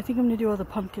middle. I think I'm going to do all the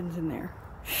pumpkins in there.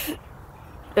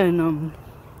 And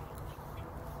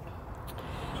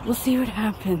we'll see what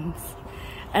happens.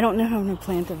 I don't know how I'm going to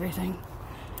plant everything.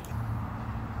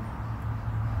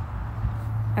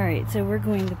 Alright, so we're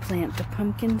going to plant the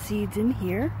pumpkin seeds in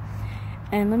here.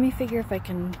 And let me figure if I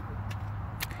can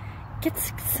get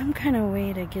some kind of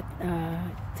way to get,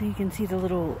 so you can see the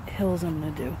little hills I'm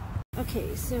going to do.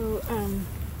 Okay, so I'm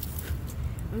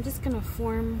just going to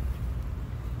form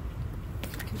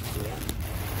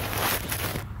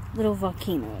little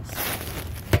volcanoes.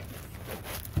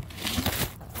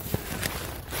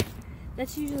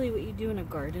 That's usually what you do in a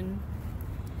garden,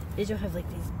 is you'll have like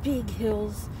these big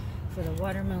hills for the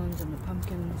watermelons and the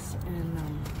pumpkins, and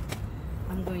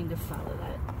I'm going to follow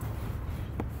that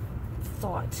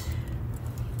thought.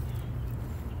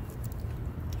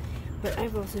 But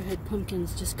I've also had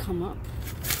pumpkins just come up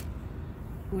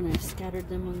when I've scattered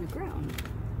them on the ground.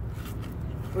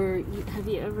 Or have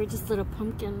you ever just let a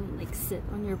pumpkin like sit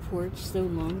on your porch so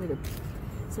long that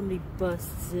somebody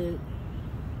busts it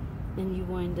and you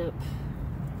wind up...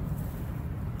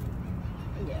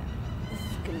 Yeah, this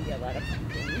is gonna be a lot of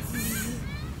pumpkins.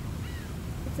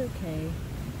 It's okay.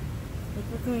 Like,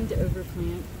 we're going to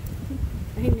overplant.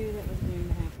 I knew that was going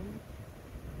to happen.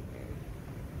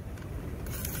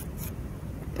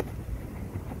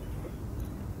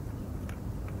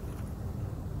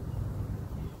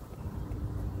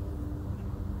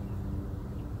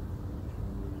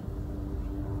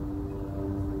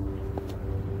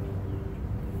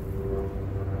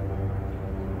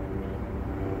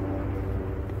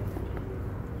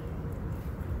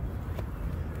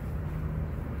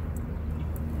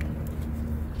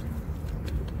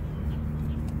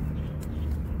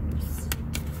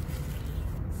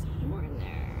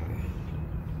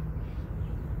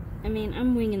 I mean,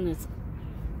 I'm winging this,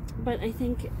 but I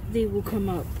think they will come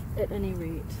up at any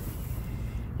rate.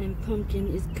 And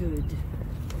pumpkin is good.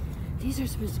 These are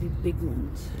supposed to be big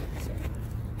ones.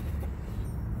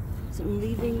 So I'm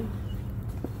leaving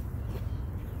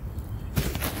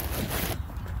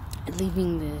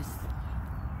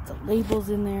the labels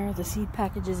in there, the seed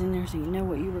packages in there, so you know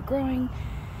what you were growing.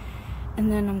 And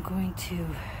then I'm going to...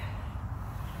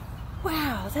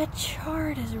 Wow, that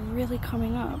chard is really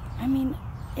coming up. I mean,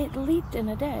 it leaped in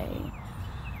a day.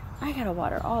 I gotta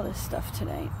water all this stuff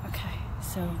today. Okay,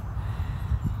 so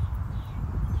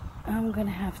I'm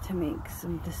gonna have to make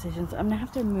some decisions. I'm gonna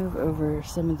have to move over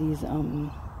some of these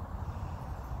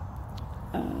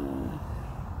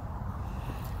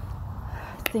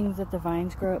things that the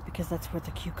vines grow up, because that's where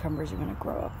the cucumbers are gonna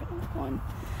grow up on.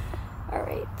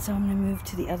 Alright, so I'm gonna move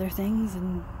to the other things,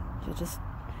 and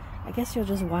I guess you'll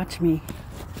just watch me.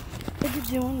 What did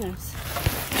you do on this?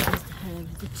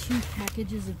 Have the 2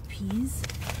 packages of peas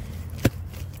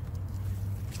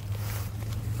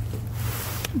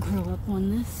grow up on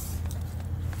this.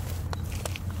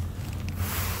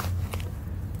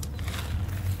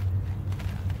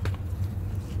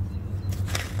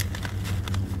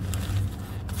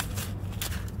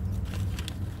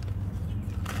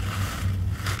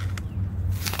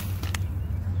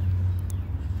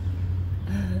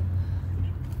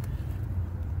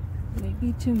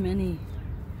 be too many.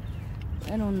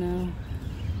 I don't know.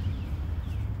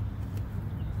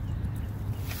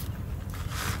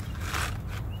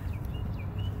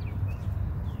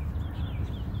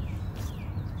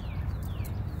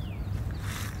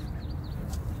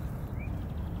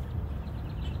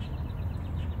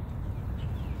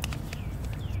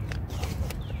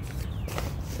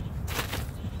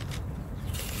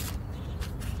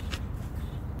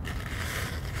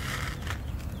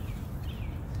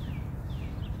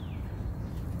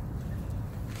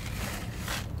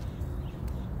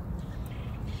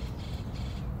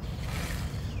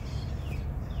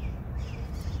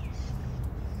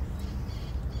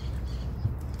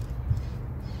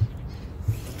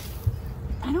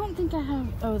 I don't think I have,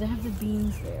 oh, they have the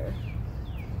beans there.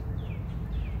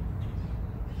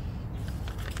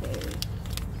 Okay.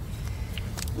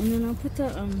 And then I'll put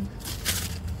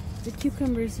the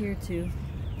cucumbers here too.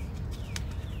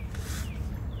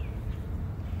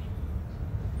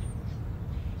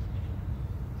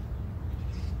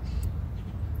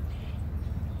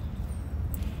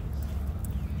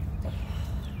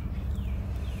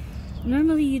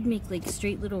 Normally you'd make like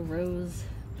straight little rows,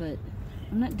 but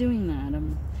I'm not doing that.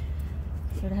 I'm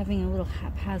sort of having a little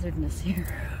haphazardness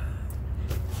here.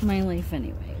 It's my life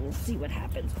anyway. We'll see what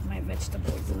happens with my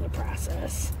vegetables in the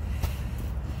process.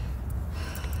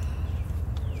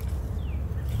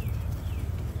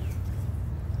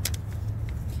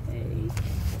 Okay.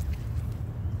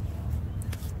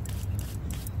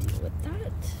 Deal with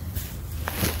that.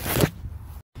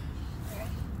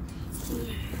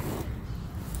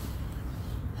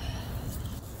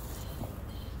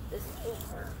 This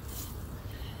over.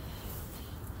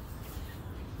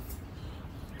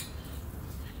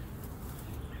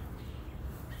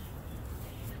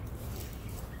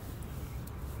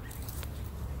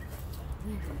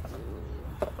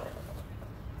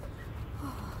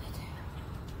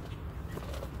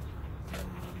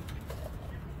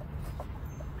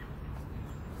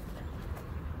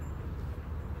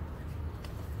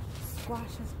 Squash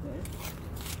is good.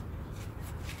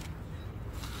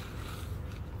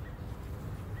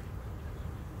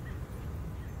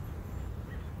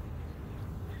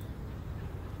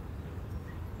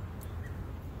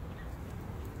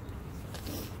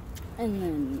 And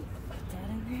then put that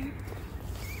in there.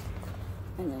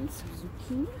 And then some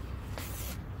zucchini.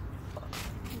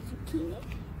 Zucchini.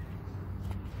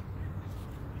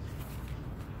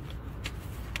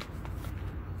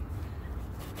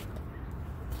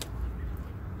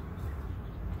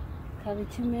 Probably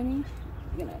too many.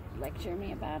 You're gonna lecture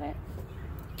me about it.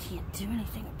 Can't do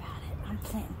anything about it. I'm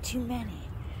planting too many.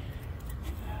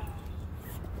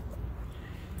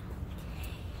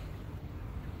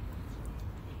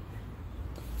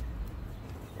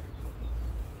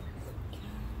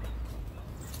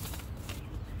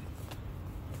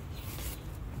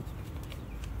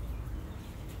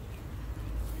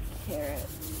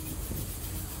 Carrots.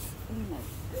 Oh my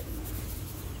goodness.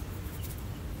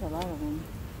 There's a lot of them.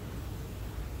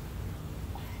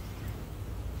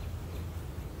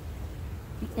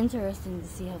 It'd be interesting to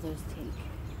see how those take.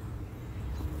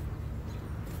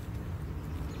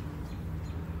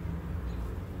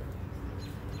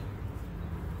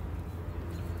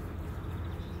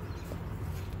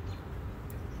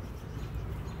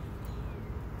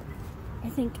 I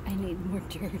think I need more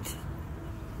dirt.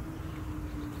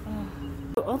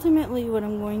 So ultimately what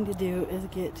I'm going to do is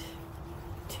get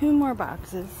 2 more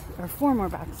boxes, or 4 more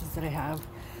boxes that I have,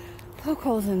 poke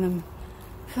holes in them,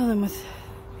 fill them with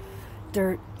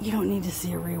dirt. You don't need to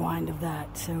see a rewind of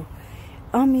that, so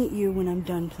I'll meet you when I'm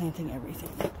done planting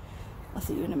everything. I'll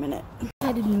see you in a minute. I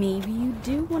decided maybe you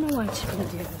do want to watch a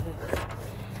video of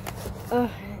this.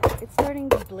 It's starting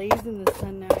to blaze in the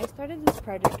sun now. I started this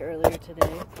project earlier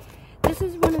today. This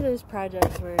is one of those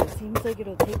projects where it seems like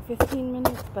it'll take 15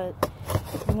 minutes, but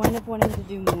you wind up wanting to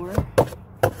do more.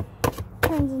 It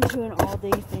turns into an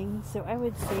all-day thing, so I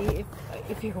would say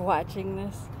if you're watching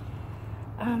this,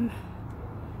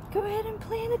 go ahead and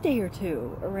plan a day or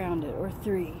 2 around it, or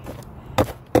 3.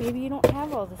 Maybe you don't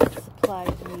have all the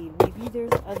supplies you need. Maybe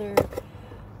there's other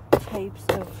types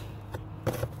of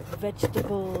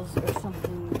vegetables or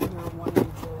something you're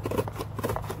wanting to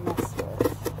mess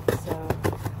with. So,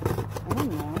 I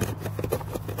don't know.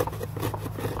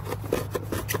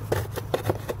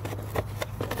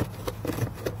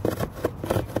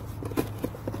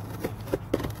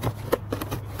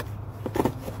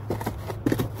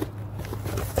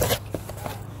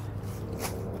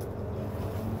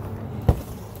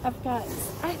 I've got,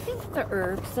 I think the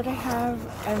herbs that I have,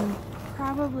 I'm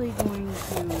probably going to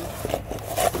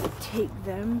take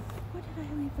them. What did I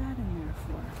leave that in there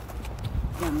for?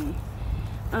 Yummy.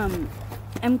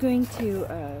 I'm going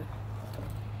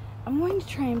to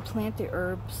try and plant the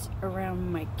herbs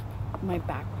around my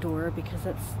back door because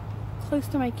that's close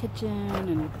to my kitchen,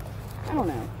 and I don't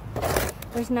know.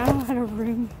 There's not a lot of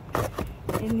room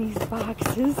in these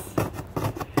boxes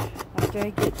after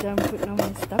I get done putting all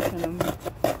my stuff in them.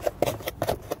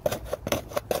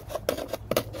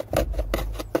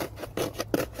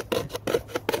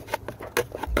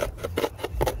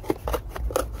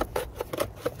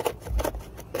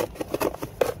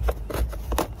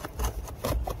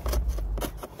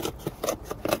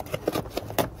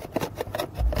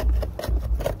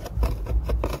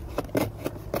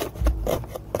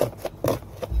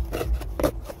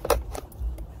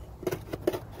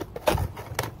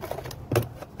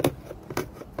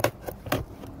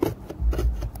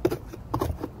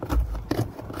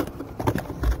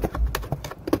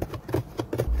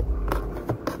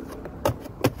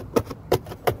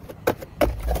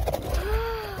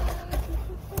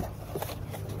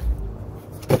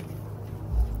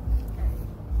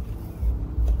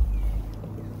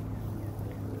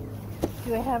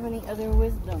 Do I have any other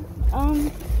wisdom?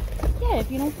 Yeah, if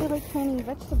you don't feel like planting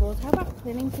vegetables, how about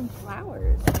planting some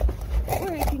flowers?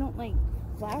 Or if you don't like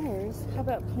flowers, how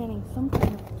about planting some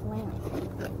kind of plant?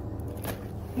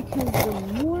 Because the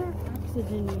more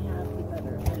oxygen you have, the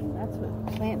better. And that's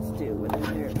what plants do, whether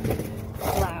they're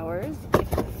flowers. If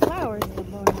they're flowers, the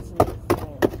bonuses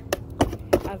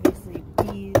that obviously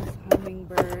bees,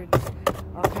 hummingbirds,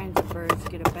 all kinds of birds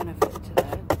get a benefit to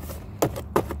that.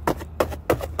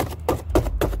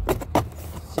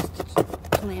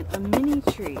 Plant a mini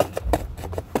tree.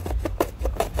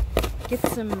 Get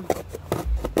some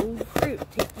old fruit.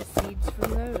 Take the seeds from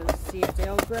those. See if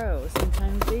they'll grow.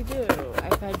 Sometimes they do.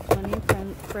 I've had plenty of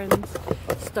friends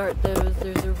start those.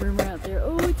 There's a rumor out there,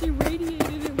 oh, it's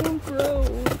irradiated, it won't grow.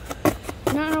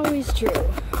 Not always true.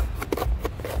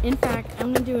 In fact,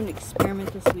 I'm going to do an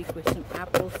experiment this week with some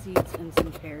apple seeds and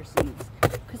some pear seeds.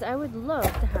 Because I would love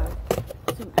to have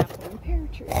some apple and pear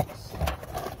trees.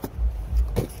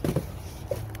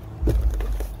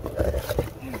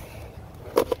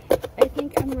 I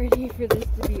think I'm ready for this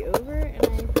to be over, and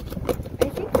I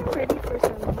think I'm ready for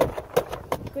some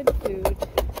good food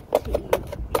to eat.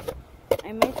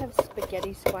 I might have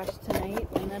spaghetti squash tonight,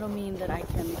 and that'll mean that I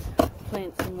can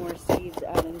plant some more seeds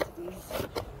out into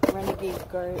these renegade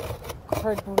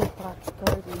cardboard box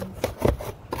gardens.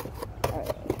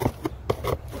 Alright.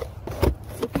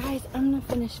 So guys, I'm gonna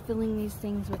finish filling these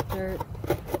things with dirt,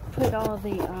 put all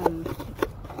the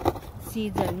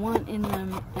seeds I want in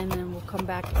them, and then we'll come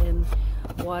back and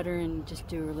water and just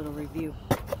do a little review.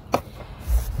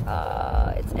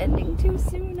 It's ending too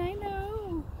soon, I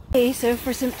know. Okay, so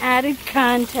for some added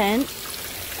content,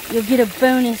 you'll get a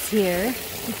bonus here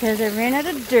because I ran out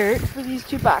of dirt for these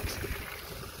two boxes.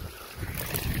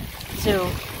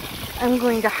 So I'm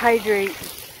going to hydrate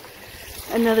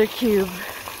another cube,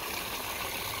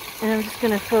 and I'm just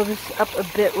going to fill this up a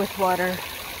bit with water.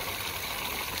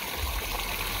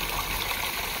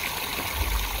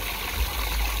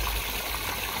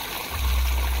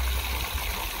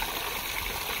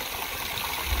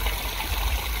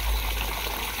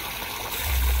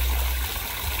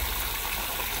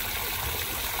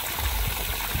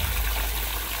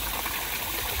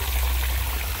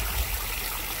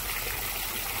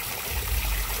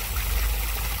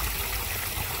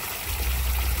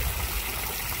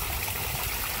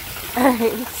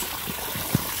 Alright,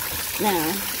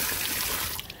 now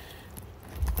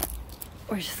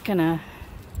we're just gonna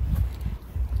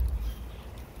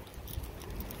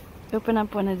open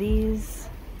up one of these.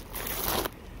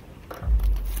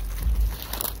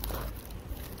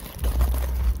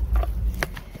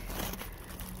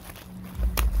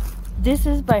 This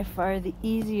is by far the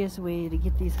easiest way to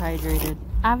get these hydrated.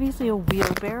 Obviously a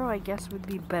wheelbarrow I guess would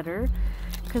be better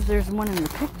because there's one in the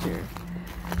picture.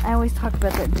 I always talk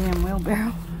about that damn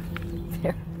wheelbarrow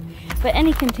there. But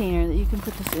any container that you can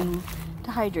put this in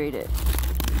to hydrate it.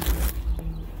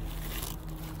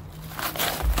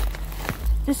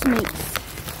 This makes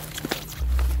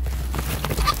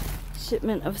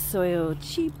shipment of soil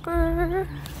cheaper.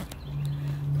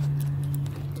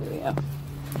 There we go.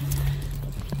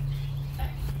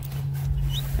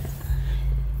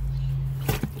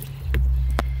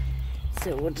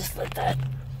 So we'll just let that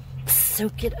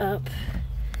soak it up.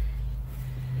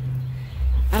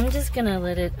 I'm just gonna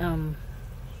let it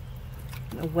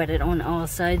wet it on all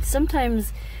sides.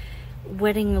 Sometimes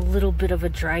wetting a little bit of a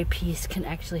dry piece can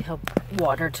actually help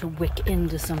water to wick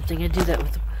into something. I do that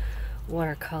with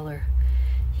watercolor.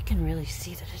 You can really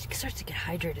see that it starts to get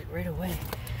hydrated right away.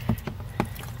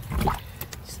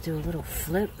 Just do a little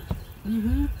flip.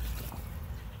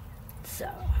 So,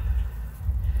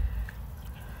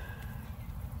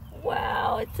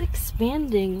 wow, it's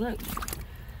expanding. Look.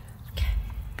 Okay.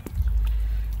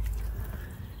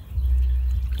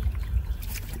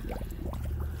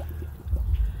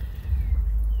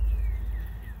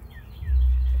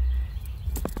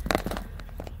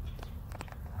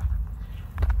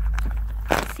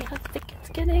 See how thick it's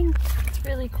getting? It's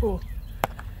really cool.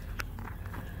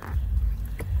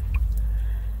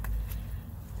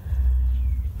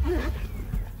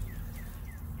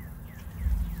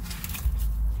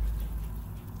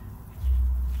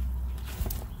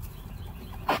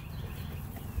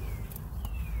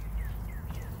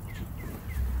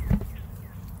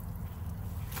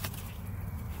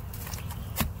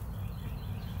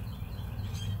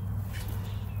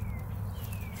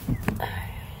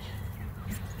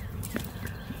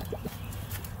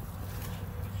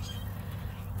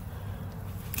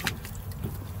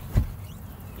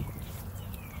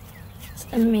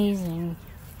 Amazing.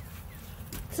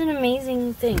 It's an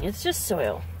amazing thing. It's just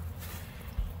soil.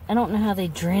 I don't know how they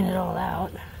drain it all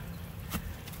out.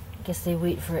 I guess they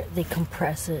wait for it, they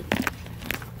compress it.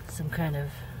 Some kind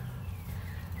of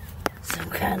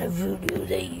voodoo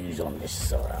they use on this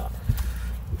soil.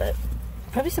 But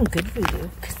probably some good voodoo,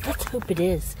 because let's hope it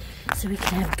is, so we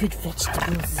can have good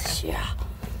vegetables this year.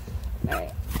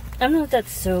 Alright. I don't know if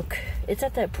that's soak. It's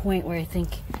at that point where I think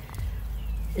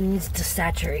it needs to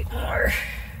saturate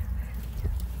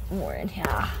more in here.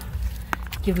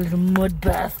 Give a little mud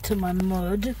bath to my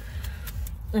mud.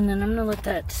 And then I'm gonna let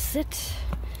that sit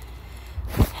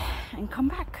and come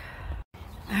back.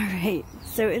 Alright,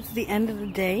 so it's the end of the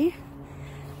day.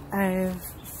 I've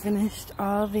finished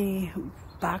all the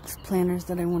box planters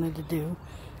that I wanted to do.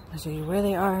 I'll show you where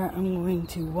they are. I'm going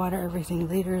to water everything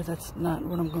later. That's not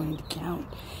what I'm going to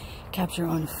capture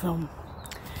on film.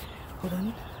 Hold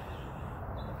on.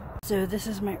 So this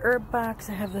is my herb box.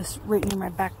 I have this right near my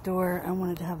back door. I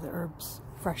wanted to have the herbs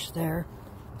fresh there.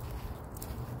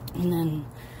 And then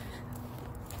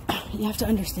you have to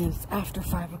understand it's after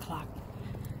 5 o'clock.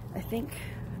 I think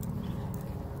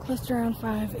close to around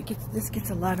 5. This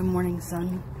gets a lot of morning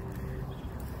sun.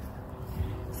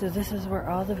 So this is where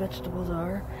all the vegetables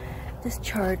are. This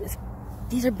chard is,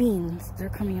 these are beans. They're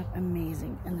coming up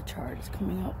amazing, and the chard is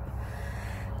coming up.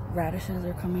 Radishes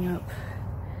are coming up.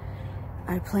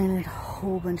 I planted a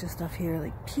whole bunch of stuff here,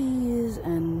 like peas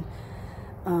and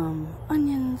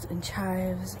onions and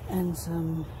chives and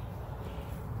some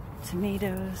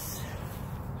tomatoes.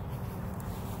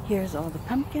 Here's all the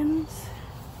pumpkins.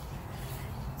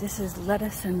 This is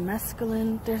lettuce and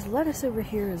mesclun. There's lettuce over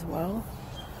here as well.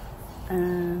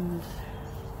 And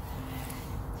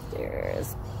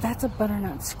that's a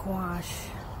butternut squash.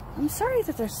 I'm sorry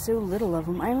that there's so little of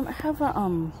them. I have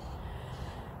a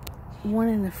one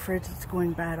in the fridge that's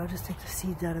going bad. I'll just take the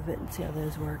seeds out of it and see how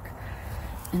those work.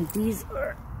 And these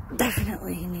are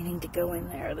definitely needing to go in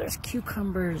there. There's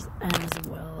cucumbers as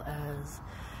well as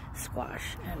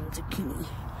squash and zucchini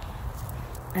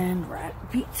and red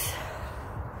beets.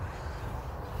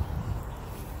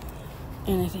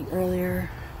 And I think earlier,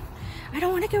 I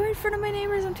don't want to go in front of my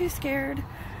neighbors. I'm too scared.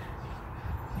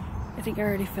 I think I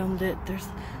already filmed it. There's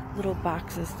little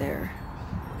boxes there.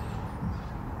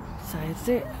 Besides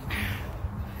it,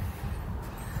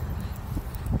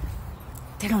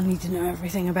 they don't need to know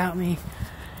everything about me.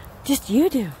 Just you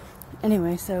do.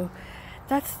 Anyway, so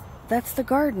that's the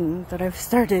garden that I've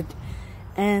started,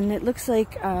 and it looks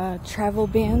like travel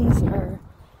bans are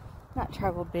not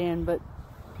travel ban, but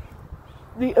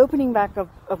the opening back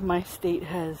of my state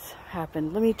has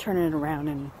happened. Let me turn it around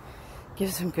and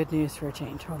give some good news for a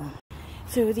change. Hold on.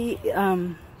 So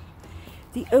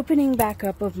the opening back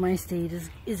up of my state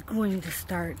is going to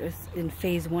start in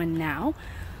phase 1 now,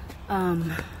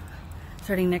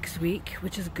 starting next week,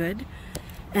 which is good.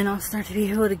 And I'll start to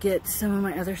be able to get some of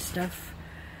my other stuff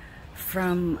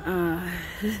from,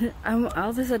 all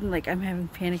of a sudden, like, I'm having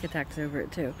panic attacks over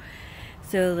it too.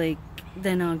 So, like,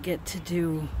 then I'll get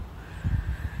to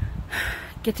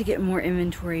get more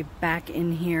inventory back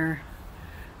in here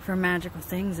for magical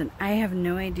things. And I have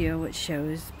no idea what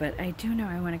shows, but I do know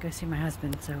I want to go see my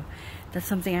husband, so that's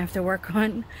something I have to work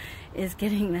on, is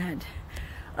getting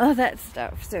all that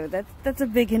stuff. So that's a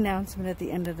big announcement at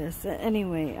the end of this.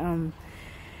 Anyway,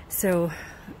 so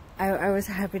I was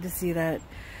happy to see that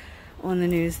on the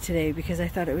news today, because I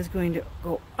thought it was going to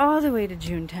go all the way to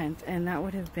June 10th, and that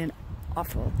would have been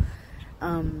awful.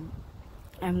 I'm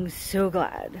so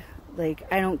glad. Like,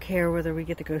 I don't care whether we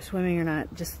get to go swimming or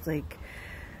not, just like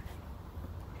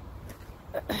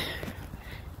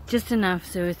just enough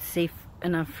so it's safe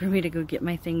enough for me to go get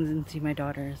my things and see my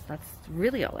daughters. That's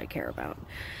really all I care about.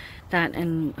 That,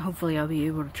 and hopefully I'll be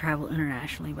able to travel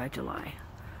internationally by July.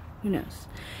 Who knows?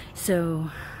 So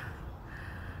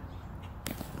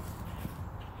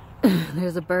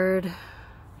there's a bird. You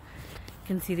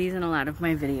can see these in a lot of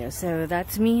my videos. So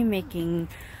that's me making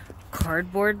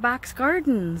cardboard box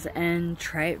gardens, and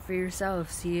try it for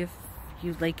yourself. See if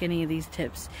you like any of these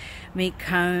tips. Make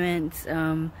comments,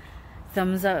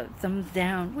 thumbs up, thumbs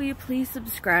down. Will you please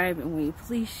subscribe, and will you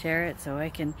please share it so I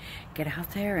can get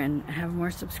out there and have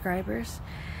more subscribers,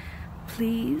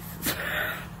 please.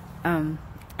 And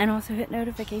also hit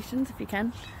notifications if you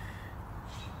can.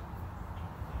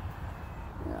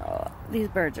 Oh, these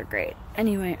birds are great.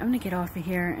 Anyway, I'm gonna get off of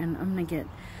here and I'm gonna get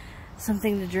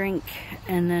something to drink,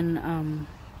 and then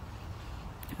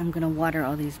I'm gonna water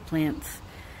all these plants.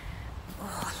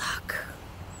 Oh, look.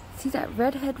 See that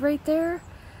redhead right there?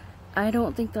 I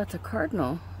don't think that's a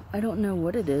cardinal. I don't know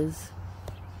what it is.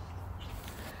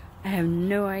 I have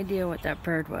no idea what that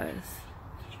bird was.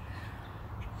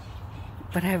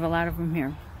 But I have a lot of them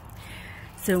here.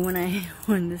 So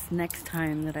when this next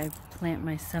time that I plant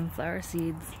my sunflower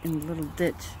seeds in the little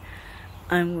ditch,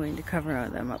 I'm going to cover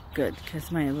them up good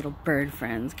because my little bird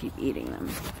friends keep eating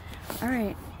them.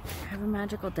 Alright, have a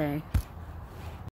magical day.